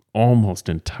 almost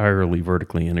entirely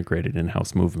vertically integrated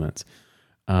in-house movements.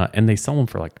 And they sell them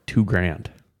for like $2,000.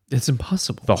 It's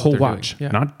impossible. The what whole they're watch,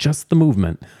 doing. Yeah. not just the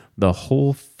movement, the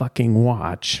whole fucking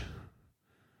watch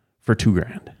for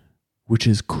 $2,000, which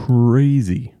is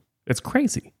crazy. It's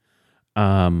crazy.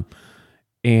 And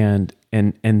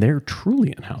they're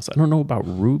truly in-house. I don't know about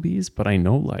rubies, but I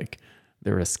know like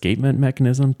their escapement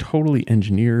mechanism, totally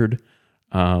engineered.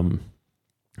 I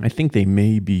think they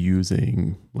may be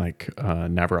using like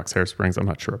Navarox hairsprings. I'm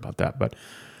not sure about that, but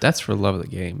That's for love of the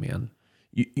game, man.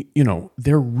 you know,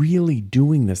 they're really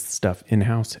doing this stuff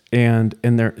in-house, and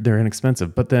they're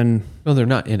inexpensive, but then No, they're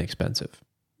not inexpensive,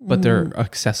 but they're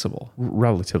accessible.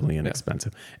 relatively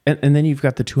inexpensive. And then you've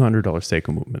got the $200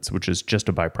 Seiko movements, which is just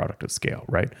a byproduct of scale,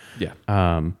 right? Yeah.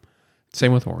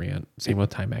 Same with Orient. Same with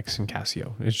Timex and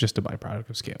Casio. It's just a byproduct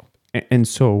of scale. And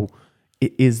so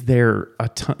is there a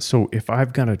ton? So if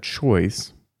I've got a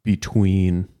choice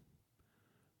between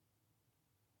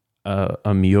a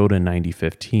Miyota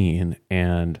 9015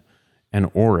 and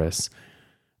an Oris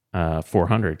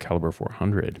 400, caliber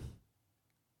 400,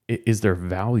 is there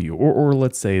value? Or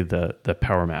let's say the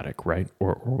Powermatic, right?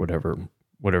 Or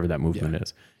whatever that movement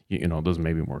is. You know, those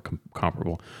may be more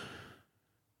comparable.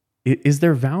 Is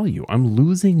there value? I'm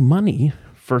losing money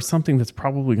for something that's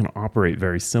probably going to operate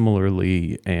very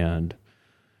similarly and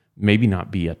maybe not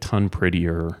be a ton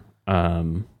prettier.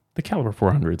 The caliber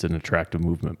 400 is an attractive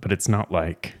movement, but it's not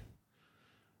like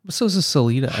So is a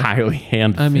Solita. highly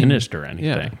hand finished or anything.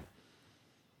 Yeah.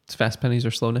 It's fast pennies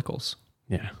or slow nickels.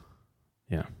 Yeah.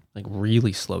 Yeah. Like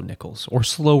really slow nickels or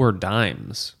slower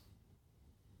dimes.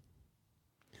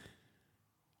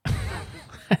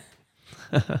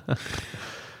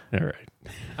 All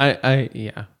right.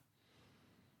 Yeah.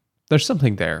 There's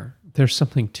something there. There's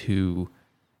something to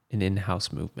an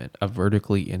in-house movement, a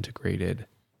vertically integrated,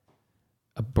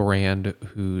 a brand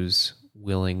who's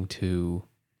willing to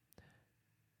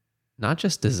not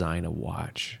just design a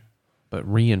watch, but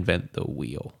reinvent the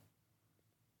wheel.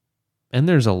 And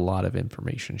there's a lot of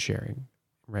information sharing,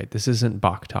 right? This isn't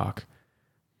Bach Talk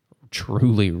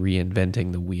truly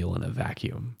reinventing the wheel in a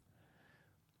vacuum.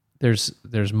 There's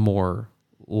more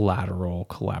lateral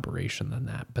collaboration than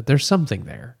that, but there's something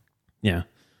there. Yeah.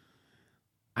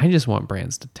 I just want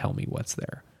brands to tell me what's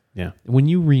there. Yeah. When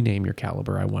you rename your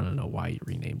caliber, I want to know why you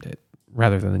renamed it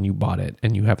rather than you bought it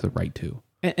and you have the right to.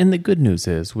 And the good news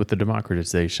is, with the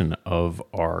democratization of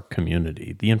our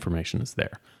community, the information is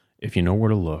there. If you know where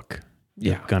to look,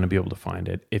 you're going to be able to find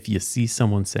it. If you see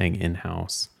someone saying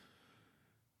in-house,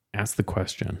 ask the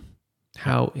question.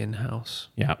 How in-house?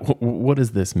 Yeah. What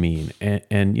does this mean?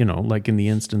 And, you know, like in the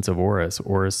instance of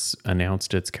Oris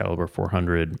announced its caliber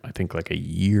 400, I think like a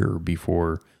year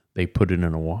before they put it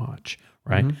in a watch,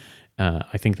 right?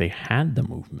 I think they had the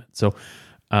movement. So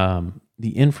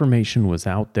the information was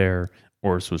out there.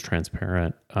 Oris was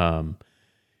transparent.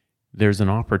 There's an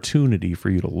opportunity for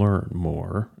you to learn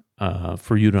more,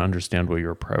 for you to understand what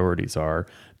your priorities are.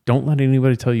 Don't let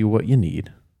anybody tell you what you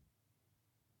need.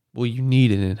 Well, you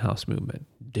need an in-house movement.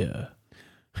 Duh.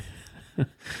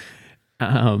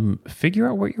 figure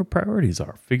out what your priorities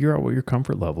are. Figure out what your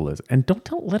comfort level is, and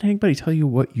don't let anybody tell you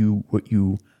what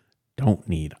you don't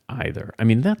need either. I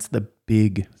mean, that's the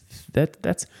big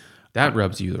that's That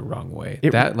rubs you the wrong way.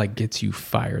 It- That like gets you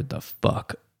fired the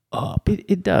fuck up.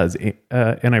 it does,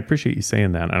 and I appreciate you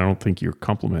saying that. I don't think you're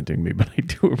complimenting me, but I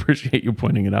do appreciate you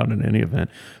pointing it out in any event,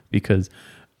 because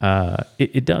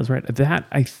it does, right? That,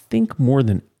 I think, more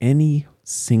than any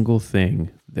single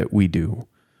thing that we do,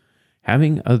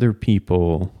 having other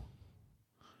people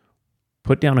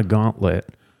put down a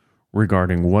gauntlet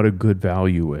regarding what a good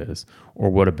value is or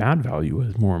what a bad value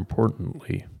is, more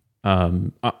importantly.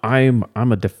 I'm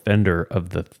a defender of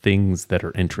the things that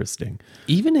are interesting.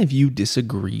 Even if you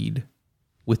disagreed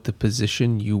with the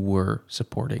position you were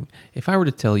supporting, if I were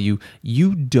to tell you,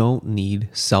 you don't need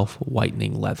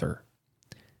self-whitening leather,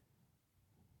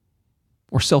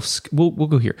 or we'll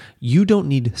go here. You don't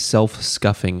need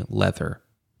self-scuffing leather.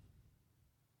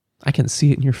 I can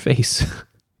see it in your face.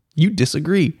 You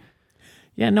disagree.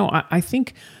 Yeah, no, I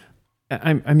think,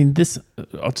 I mean, this,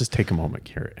 I'll just take a moment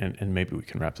here and maybe we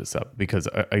can wrap this up, because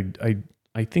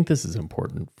I think this is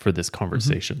important for this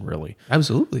conversation, really.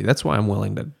 Absolutely. That's why I'm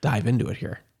willing to dive into it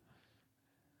here.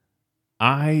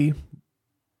 I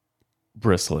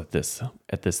bristle at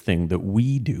this thing that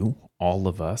we do, all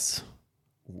of us,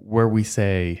 where we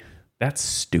say, that's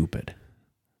stupid.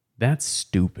 That's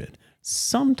stupid.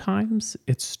 Sometimes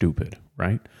it's stupid,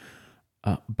 right?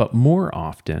 But more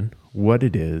often, what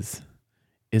it is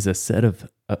a set of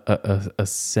a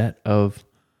set of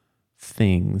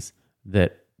things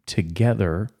that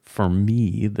together, for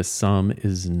me, the sum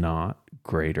is not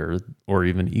greater or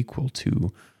even equal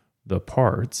to the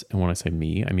parts. And when I say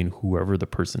me, I mean whoever the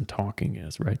person talking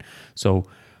is, right? So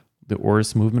the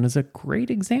Oris movement is a great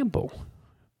example.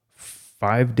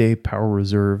 5-day power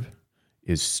reserve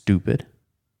is stupid.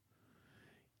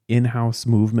 In-house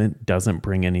movement doesn't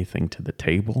bring anything to the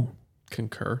table.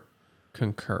 Concur.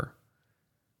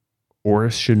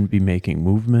 Oris shouldn't be making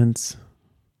movements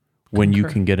when you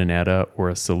Concur. can get an ETA or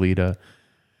a Solita.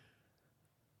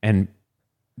 And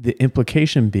the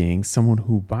implication being someone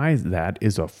who buys that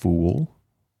is a fool,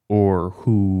 or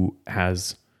who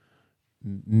has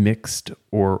mixed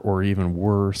or even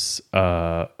worse,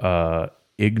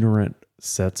 ignorant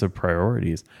sets of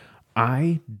priorities.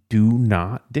 I do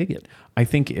not dig it. I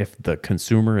think if the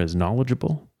consumer is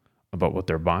knowledgeable about what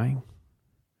they're buying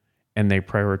and they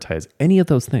prioritize any of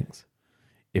those things,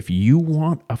 if you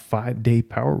want a 5-day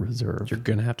power reserve, You're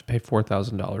going to have to pay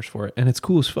 $4,000 for it. And it's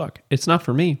cool as fuck. It's not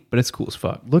for me, but it's cool as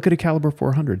fuck. look at a Caliber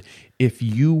 400. If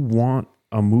you want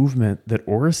a movement that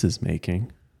Oris is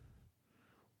making,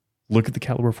 look at the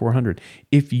Caliber 400.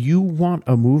 If you want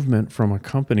a movement from a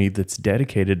company that's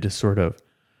dedicated to sort of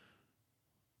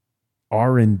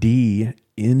R&D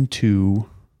into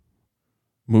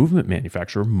movement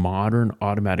manufacturer, modern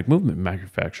automatic movement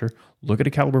manufacturer, look at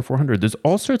a Caliber 400. There's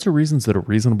all sorts of reasons that a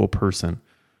reasonable person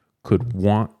could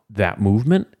want that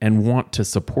movement and want to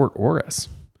support Oris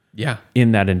Yeah.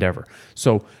 in that endeavor.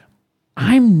 So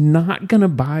I'm not going to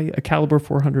buy a Caliber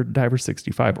 400 Diver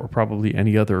 65 or probably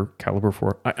any other Caliber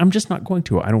 4. I'm just not going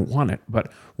to. I don't want it.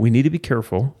 But we need to be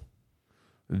careful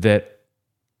that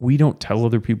we don't tell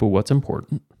other people what's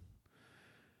important,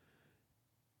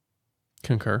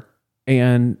 Concur.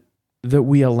 and that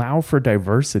we allow for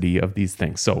diversity of these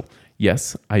things. So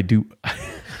yes, I do.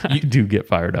 I do get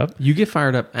fired up. You get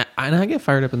fired up, and I get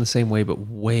fired up in the same way, but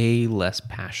way less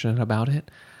passionate about it.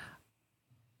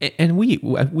 And we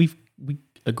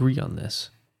agree on this.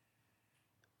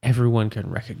 Everyone can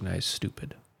recognize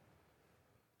stupid.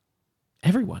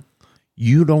 Everyone.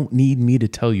 You don't need me to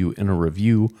tell you in a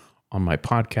review on my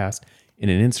podcast, in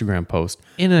an Instagram post,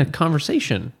 In a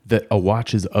conversation, that a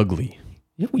watch is ugly.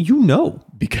 yeah, well, you know.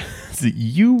 Because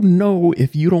you know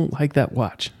if you don't like that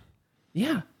watch.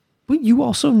 Yeah. But you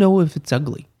also know if it's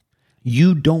ugly.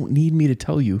 You don't need me to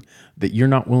tell you that you're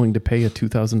not willing to pay a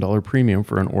 $2,000 premium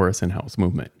for an Oris in-house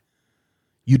movement.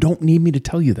 You don't need me to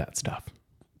tell you that stuff.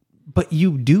 But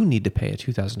you do need to pay a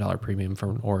 $2,000 premium for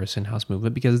an Oris in-house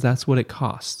movement because that's what it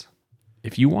costs.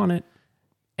 If you want it,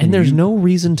 And there's no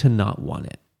reason to not want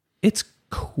it. It's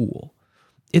cool.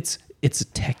 It's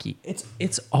techie.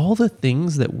 It's all the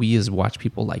things that we as watch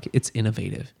people like. It's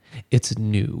innovative. It's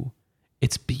new.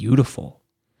 It's beautiful.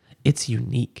 It's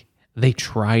unique. They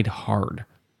tried hard.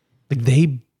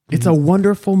 Like it's a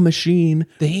wonderful machine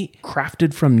they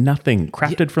crafted from nothing,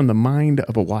 crafted from the mind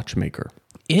of a watchmaker.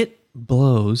 it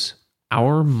blows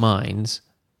our minds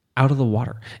out of the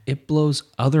water. It blows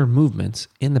other movements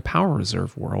in the power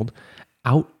reserve world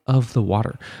out of the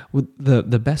water. With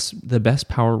the best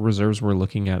power reserves we're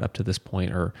looking at up to this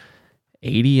point are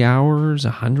 80 hours,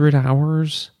 100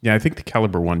 hours. Yeah, I think the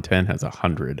Caliber 110 has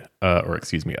 100, or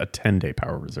excuse me, a 10-day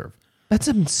power reserve. That's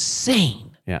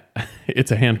insane. Yeah,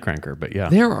 it's a hand cranker, but yeah,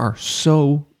 There are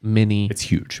so many it's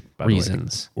huge. By the way.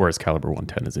 reasons Whereas Caliber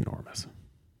 110 is enormous.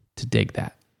 to dig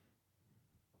that.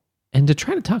 And to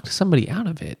try to talk to somebody out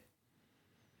of it,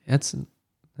 that's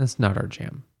not our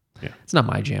jam. Yeah. It's not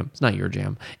my jam. It's not your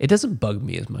jam. It doesn't bug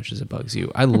me as much as it bugs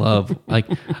you. I love, like,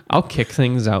 I'll kick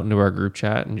things out into our group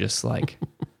chat and just like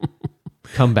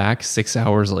come back 6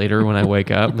 hours later when I wake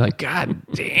up and be like, God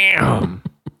damn.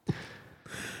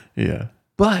 Yeah.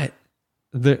 But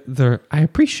I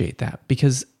appreciate that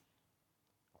because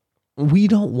we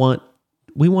want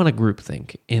a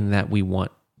groupthink in that we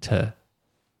want to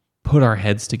put our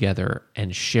heads together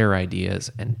and share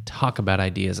ideas and talk about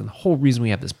ideas. And the whole reason we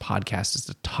have this podcast is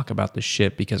to talk about this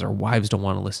shit because our wives don't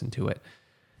want to listen to it.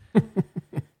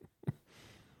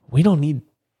 We don't need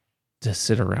to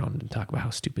sit around and talk about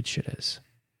how stupid shit is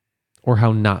or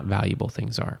how not valuable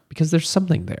things are because there's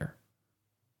something there.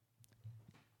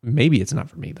 Maybe it's not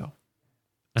for me though.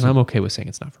 And I'm okay with saying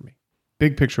it's not for me.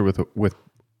 Big picture with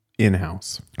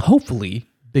in-house. Hopefully,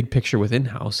 big picture with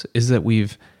in-house is that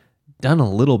we've done a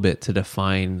little bit to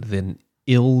define the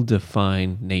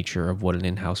ill-defined nature of what an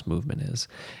in-house movement is.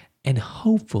 And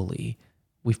hopefully,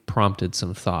 we've prompted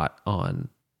some thought on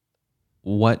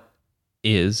what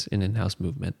is an in-house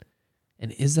movement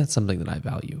and is that something that I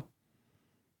value?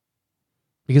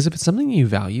 Because if it's something you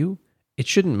value, it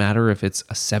shouldn't matter if it's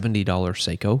a $70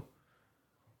 Seiko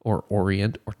or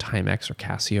Orient or Timex or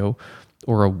Casio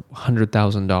or a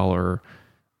 $100,000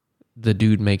 the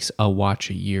dude makes a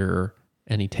watch a year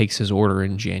and he takes his order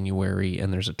in January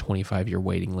and there's a 25-year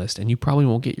waiting list and you probably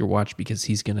won't get your watch because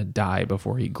he's going to die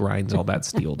before he grinds all that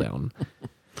steel down.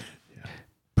 Yeah.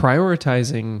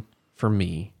 Prioritizing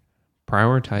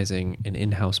an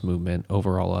in-house movement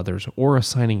over all others or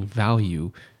assigning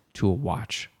value to a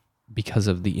watch because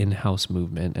of the in-house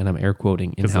movement, and I'm air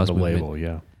quoting in-house movement. Label,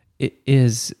 yeah. It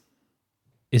is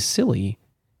silly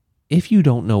if you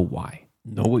don't know why.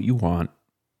 Know what you want.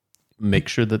 Make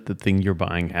sure that the thing you're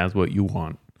buying has what you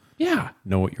want. Yeah.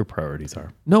 Know what your priorities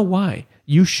are. Know why.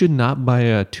 You should not buy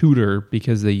a Tudor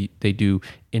because they do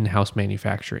in-house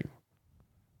manufacturing.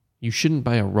 You shouldn't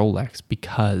buy a Rolex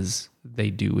because they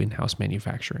do in-house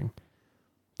manufacturing.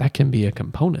 That can be a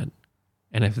component.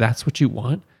 And if that's what you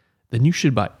want, then you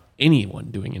should buy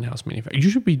anyone doing in-house manufacturing. You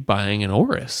should be buying an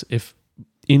Oris if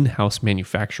in-house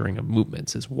manufacturing of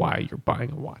movements is why you're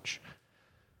buying a watch.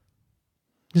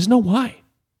 There's no why.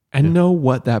 And know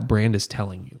what that brand is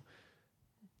telling you.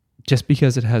 Just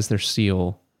because it has their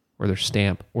seal or their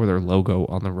stamp or their logo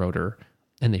on the rotor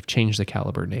and they've changed the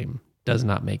Caliber name does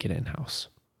not make it in-house.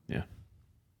 Yeah.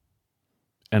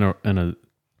 And a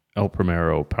El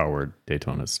Primero powered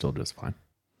Daytona is still just fine.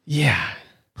 Yeah.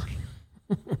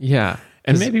 Yeah.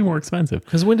 And maybe more expensive.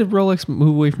 Because when did Rolex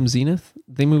move away from Zenith?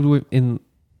 They moved away in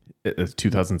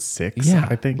 2006,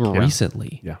 I think.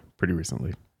 Recently. Yeah, pretty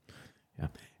recently. Yeah.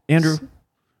 Andrew,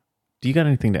 do you got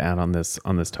anything to add on this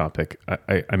topic?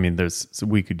 I mean, so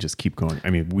we could just keep going. I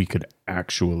mean, we could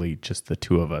actually just the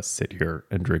two of us sit here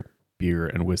and drink beer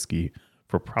and whiskey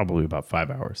for probably about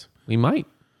 5 hours. We might.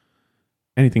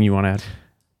 Anything you want to add?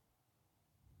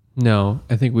 No,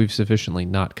 I think we've sufficiently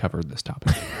not covered this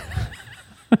topic.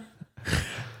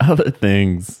 Other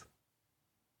things.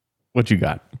 What you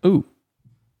got? Ooh,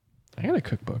 I got a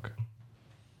cookbook.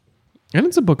 And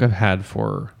it's a book I've had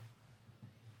for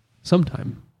some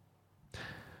time.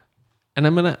 And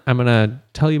I'm gonna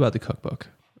tell you about the cookbook,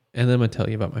 and then I'm gonna tell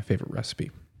you about my favorite recipe,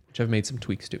 which I've made some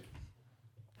tweaks to.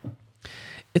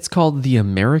 It's called the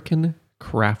American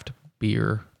Craft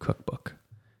Beer Cookbook.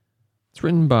 It's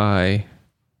written by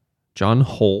John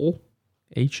Holl,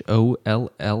 Holl.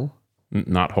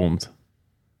 Not Holmes.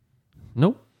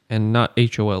 Nope, and not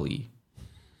Hole.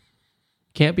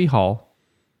 Can't be Hall.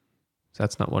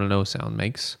 That's not what an O sound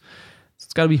makes.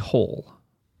 It's got to be Holl.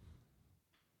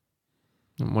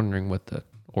 I'm wondering what the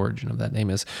origin of that name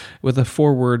is. With a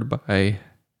foreword by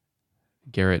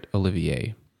Garrett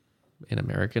Olivier, an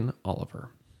American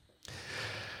Oliver.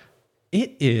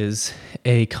 It is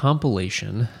a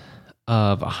compilation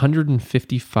of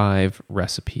 155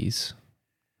 recipes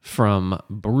from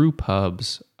brew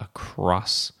pubs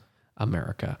across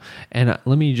America. And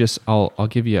let me just, I'll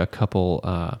give you a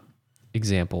couple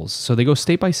examples. So they go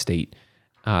state by state.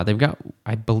 They've got,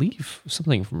 I believe,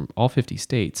 something from all 50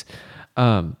 states.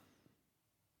 We're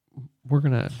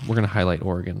gonna highlight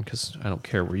Oregon because I don't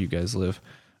care where you guys live.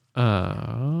 We're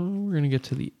gonna get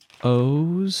to the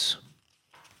O's.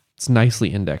 It's nicely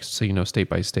indexed, so you know state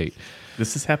by state.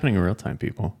 This is happening in real time,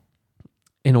 people.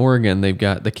 In Oregon, they've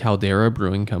got the Caldera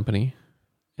Brewing Company,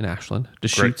 in Ashland,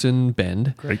 Deschutes in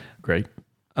Bend. Great.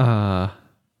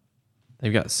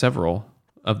 They've got several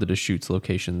of the Deschutes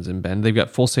locations in Bend. They've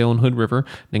got Full Sail in Hood River,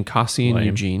 Ninkasi in Lame.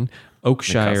 Eugene,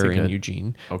 Oakshire Ninkasi, in good.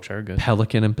 Eugene, Oakshire, good.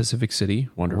 Pelican in Pacific City,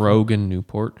 Wonderful. Rogue in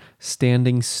Newport,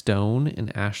 Standing Stone in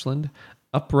Ashland,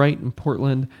 Upright in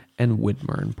Portland, and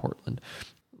Widmer in Portland.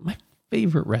 My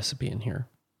favorite recipe in here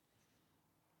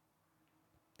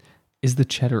is the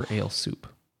cheddar ale soup.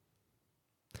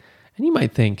 And you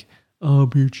might think, oh,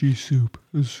 beer cheese soup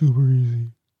is super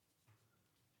easy.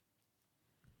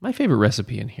 My favorite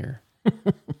recipe in here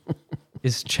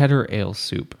is cheddar ale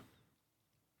soup.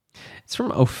 It's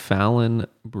from O'Fallon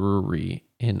Brewery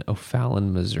in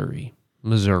O'Fallon, Missouri,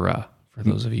 for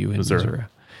those of you in Missouri.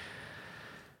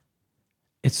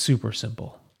 It's super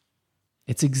simple.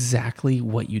 It's exactly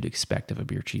what you'd expect of a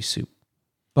beer cheese soup.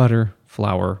 Butter,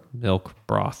 flour, milk,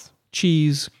 broth,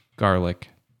 cheese, garlic,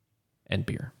 and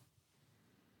beer.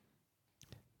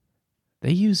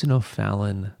 They use an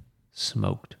O'Fallon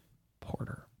smoked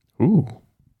porter. Ooh.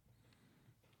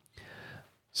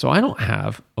 So I don't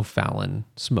have O'Fallon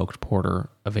smoked porter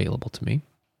available to me,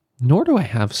 nor do I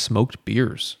have smoked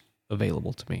beers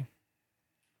available to me.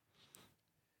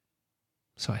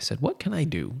 So I said, what can I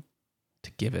do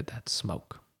to give it that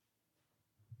smoke?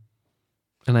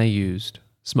 And I used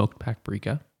smoked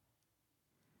paprika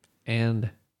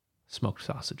and smoked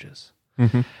sausages.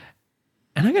 Mm-hmm.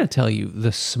 And I got to tell you,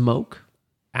 the smoke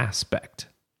aspect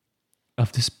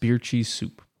of this beer cheese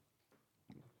soup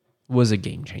was a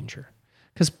game changer.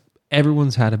 Because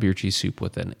everyone's had a beer cheese soup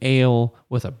with an ale,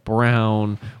 with a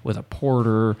brown, with a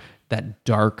porter, that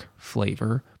dark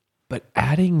flavor. But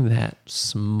adding that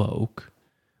smoke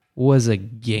was a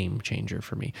game changer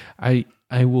for me. I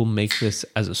will make this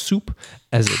as a soup,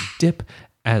 as a dip,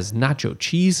 as nacho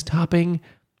cheese topping.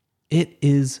 It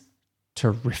is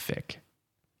terrific.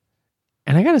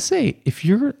 And I gotta say, if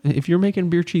you're making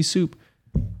beer cheese soup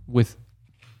with,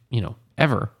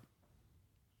 ever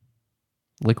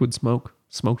liquid smoke,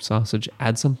 smoked sausage,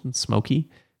 add something smoky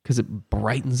because it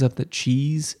brightens up the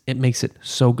cheese. It makes it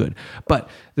so good. But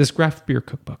this craft beer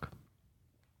cookbook,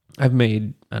 I've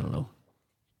made,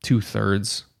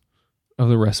 2/3 of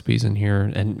the recipes in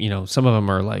here. And, some of them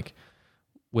are like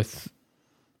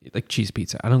cheese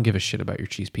pizza. I don't give a shit about your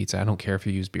cheese pizza. I don't care if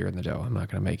you use beer in the dough. I'm not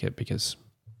going to make it because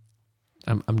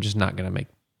I'm just not going to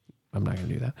I'm not going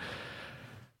to do that.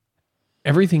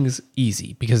 Everything's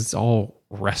easy because it's all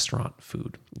restaurant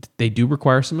food. They do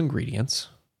require some ingredients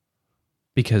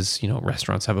because,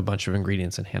 restaurants have a bunch of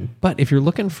ingredients in hand. But if you're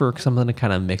looking for something to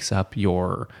kind of mix up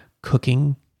your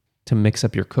cooking, to mix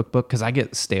up your cookbook, because I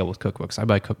get stale with cookbooks. I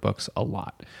buy cookbooks a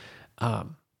lot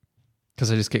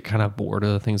because I just get kind of bored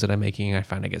of the things that I'm making. I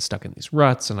find I get stuck in these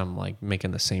ruts and I'm like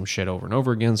making the same shit over and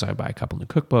over again. So I buy a couple new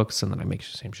cookbooks and then I make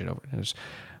the same shit over. And there's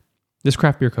this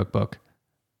craft beer cookbook.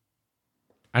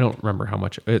 I don't remember how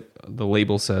much the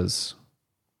label says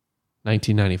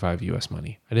 $19.95 US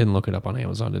money. I didn't look it up on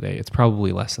Amazon today. It's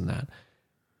probably less than that.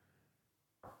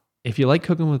 If you like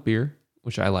cooking with beer,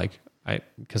 which I like,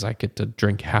 because I get to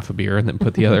drink half a beer and then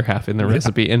put the other half in the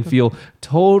recipe and feel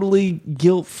totally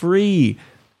guilt-free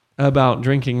about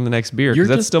drinking the next beer. Because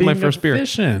that's still my first beer.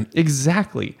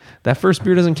 Exactly. That first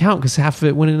beer doesn't count because half of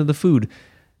it went into the food.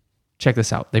 Check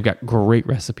this out. They've got great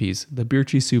recipes. The beer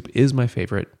cheese soup is my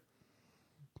favorite,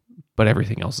 but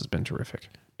everything else has been terrific.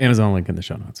 Amazon link in the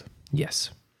show notes.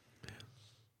 Yes.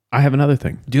 I have another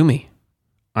thing. Do me.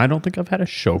 I don't think I've had a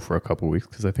show for a couple of weeks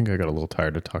because I think I got a little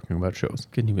tired of talking about shows.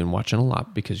 Couldn't you've been watching a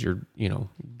lot because you're,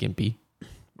 gimpy.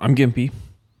 I'm gimpy.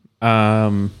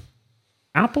 Apple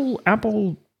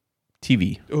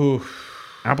TV. Oh,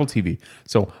 Apple TV.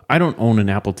 So I don't own an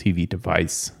Apple TV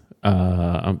device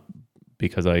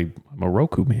because I'm a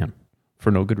Roku man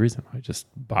for no good reason. I just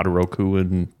bought a Roku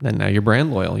and then now you're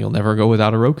brand loyal. You'll never go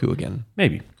without a Roku again.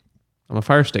 Maybe. I'm a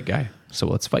Fire Stick guy, so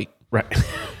let's fight. Right.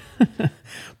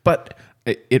 But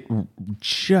it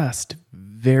just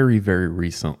very, very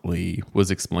recently was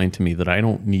explained to me that I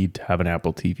don't need to have an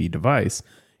Apple TV device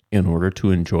in order to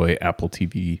enjoy Apple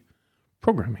TV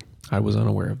programming. I was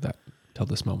unaware of that till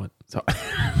this moment.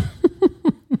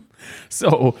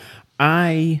 So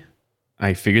I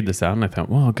figured this out and I thought,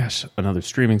 well, gosh, another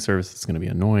streaming service is going to be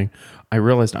annoying. I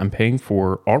realized I'm paying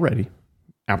for already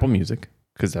Apple Music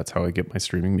because that's how I get my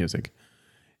streaming music.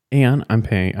 And I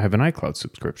have an iCloud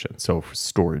subscription, so for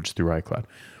storage through iCloud.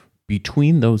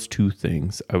 Between those two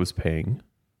things, I was paying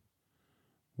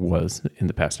was, in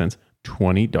the past tense,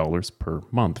 $20 per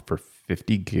month for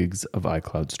 50 gigs of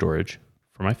iCloud storage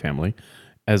for my family,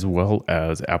 as well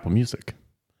as Apple Music.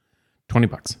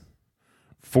 $20.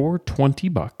 For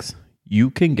 $20,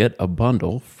 you can get a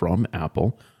bundle from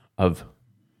Apple of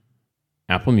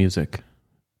Apple Music,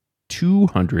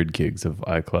 200 gigs of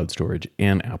iCloud storage,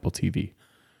 and Apple TV.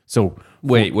 So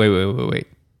Wait.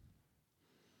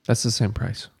 That's the same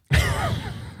price.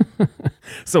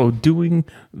 So doing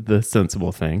the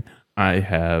sensible thing, I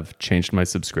have changed my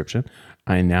subscription.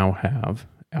 I now have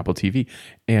Apple TV.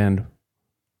 And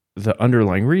the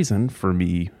underlying reason for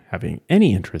me having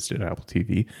any interest in Apple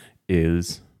TV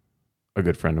is a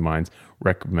good friend of mine's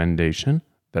recommendation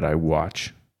that I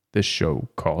watch this show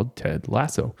called Ted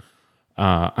Lasso.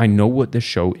 I know what this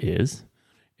show is.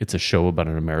 It's a show about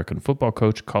an American football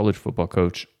coach, college football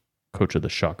coach, coach of the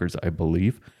Shockers, I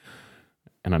believe.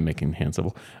 And I'm making hands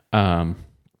of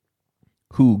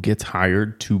who gets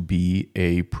hired to be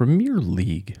a Premier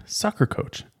League soccer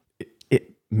coach.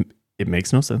 It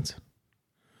makes no sense.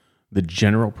 The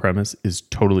general premise is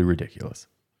totally ridiculous.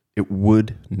 It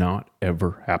would not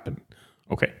ever happen.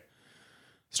 Okay,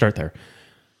 start there.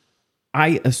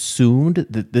 I assumed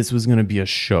that this was going to be a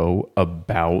show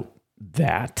about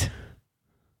that,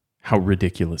 how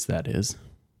ridiculous that is,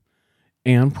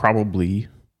 and probably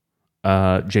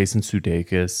Jason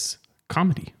Sudeikis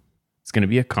comedy. It's going to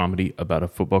be a comedy about a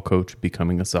football coach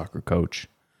becoming a soccer coach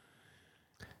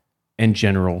and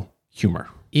general humor.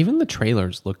 Even the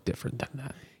trailers look different than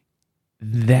that.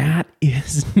 That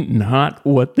is not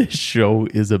what this show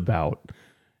is about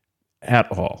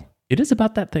at all. It is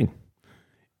about that thing.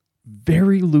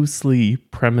 Very loosely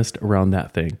premised around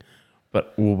that thing.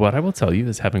 But what I will tell you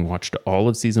is, having watched all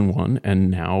of season 1 and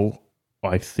now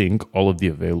I think all of the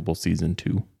available season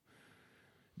 2,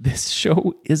 this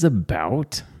show is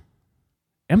about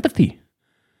empathy.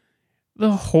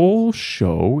 The whole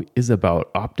show is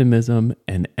about optimism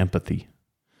and empathy.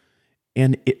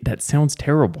 And that sounds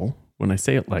terrible when I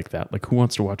say it like that. Like, who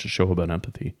wants to watch a show about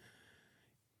empathy?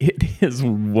 It is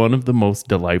one of the most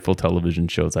delightful television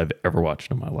shows I've ever watched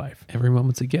in my life. Every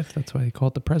moment's a gift. That's why they call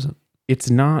it the present.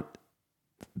 It's not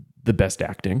the best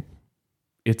acting.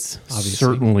 It's Obviously.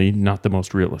 Certainly not the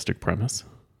most realistic premise.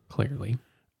 Clearly.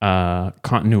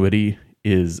 Continuity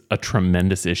is a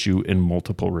tremendous issue in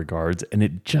multiple regards, and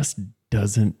it just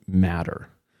doesn't matter.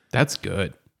 That's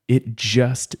good. It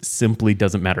just simply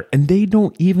doesn't matter. And they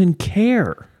don't even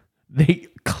care. They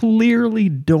clearly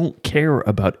don't care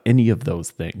about any of those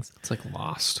things. It's like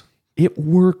Lost. It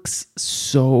works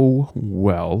so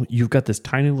well. You've got this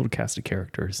tiny little cast of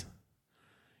characters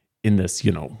in this,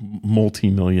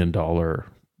 multi-million dollar,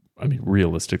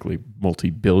 realistically,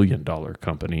 multi-billion dollar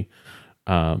company.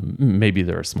 Maybe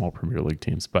there are small Premier League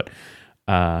teams, but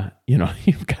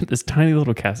you've got this tiny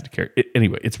little cast of characters.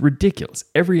 Anyway, it's ridiculous.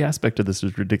 Every aspect of this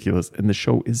is ridiculous, and the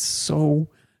show is so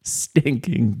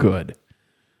stinking good.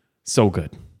 So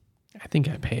good. I think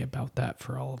I pay about that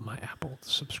for all of my Apple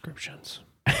subscriptions.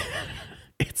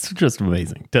 It's just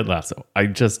amazing. Ted Lasso. I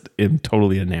just am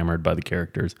totally enamored by the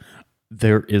characters.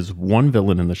 There is one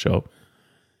villain in the show,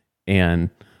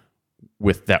 and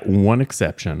with that one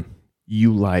exception,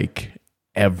 you like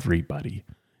everybody.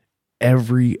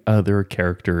 Every other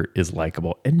character is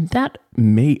likable. And that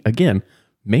may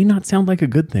not sound like a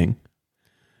good thing,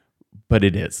 but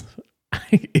it is.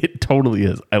 It totally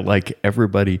is. I like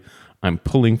everybody. I'm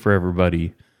pulling for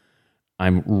everybody.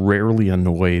 I'm rarely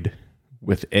annoyed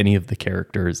with any of the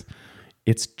characters.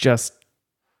 It's just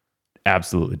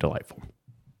absolutely delightful.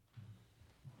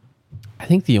 I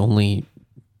think the only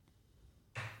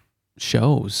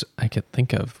shows I could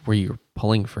think of where you're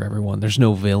pulling for everyone, there's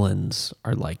no villains,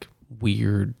 are like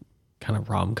weird kind of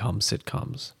rom-com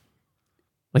sitcoms.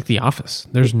 Like The Office.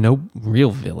 There's no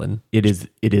real villain. It is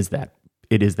that.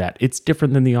 It's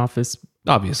different than The Office,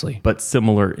 obviously, but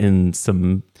similar in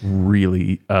some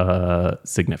really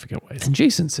significant ways. And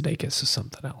Jason Sudeikis is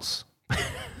something else.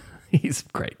 He's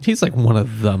great. He's like one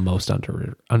of the most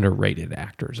underrated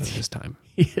actors of his time.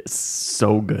 He is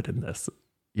so good in this.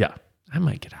 Yeah. I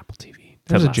might get Apple TV.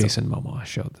 There's a Lasso. Jason Momoa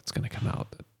show that's going to come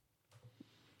out that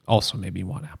also made me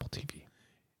want Apple TV.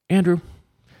 Andrew,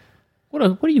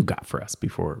 what do you got for us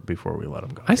before we let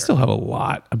him go? I still have a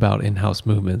lot about in-house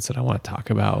movements that I want to talk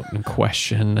about and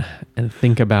question and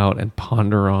think about and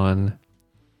ponder on.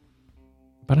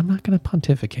 But I'm not going to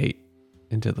pontificate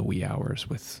into the wee hours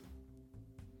with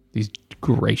these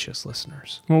gracious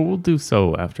listeners. Well, we'll do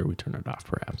so after we turn it off,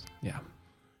 perhaps. Yeah.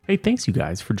 Hey, thanks you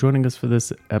guys for joining us for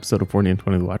this episode of 40 and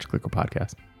 20 of the Watch Clicker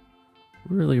podcast.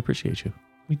 We really appreciate you.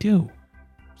 We do.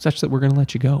 Such that we're going to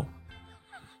let you go.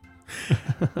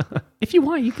 If you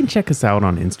want, you can check us out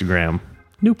on Instagram.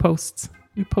 New posts.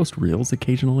 We post reels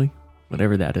occasionally,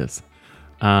 whatever that is.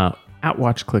 At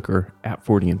Watch Clicker, at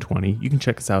 40 and 20. You can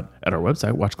check us out at our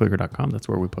website, watchclicker.com. That's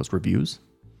where we post reviews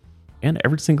and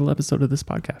every single episode of this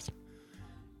podcast.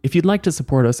 If you'd like to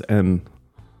support us and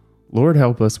Lord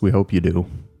help us. We hope you do.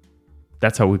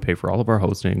 That's how we pay for all of our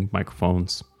hosting,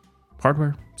 microphones,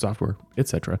 hardware, software,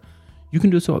 etc. You can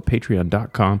do so at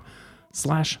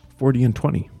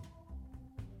patreon.com/40and20.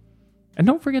 And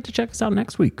don't forget to check us out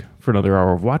next week for another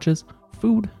hour of watches,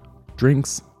 food,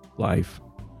 drinks, life,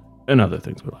 and other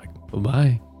things we like.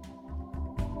 Bye-bye.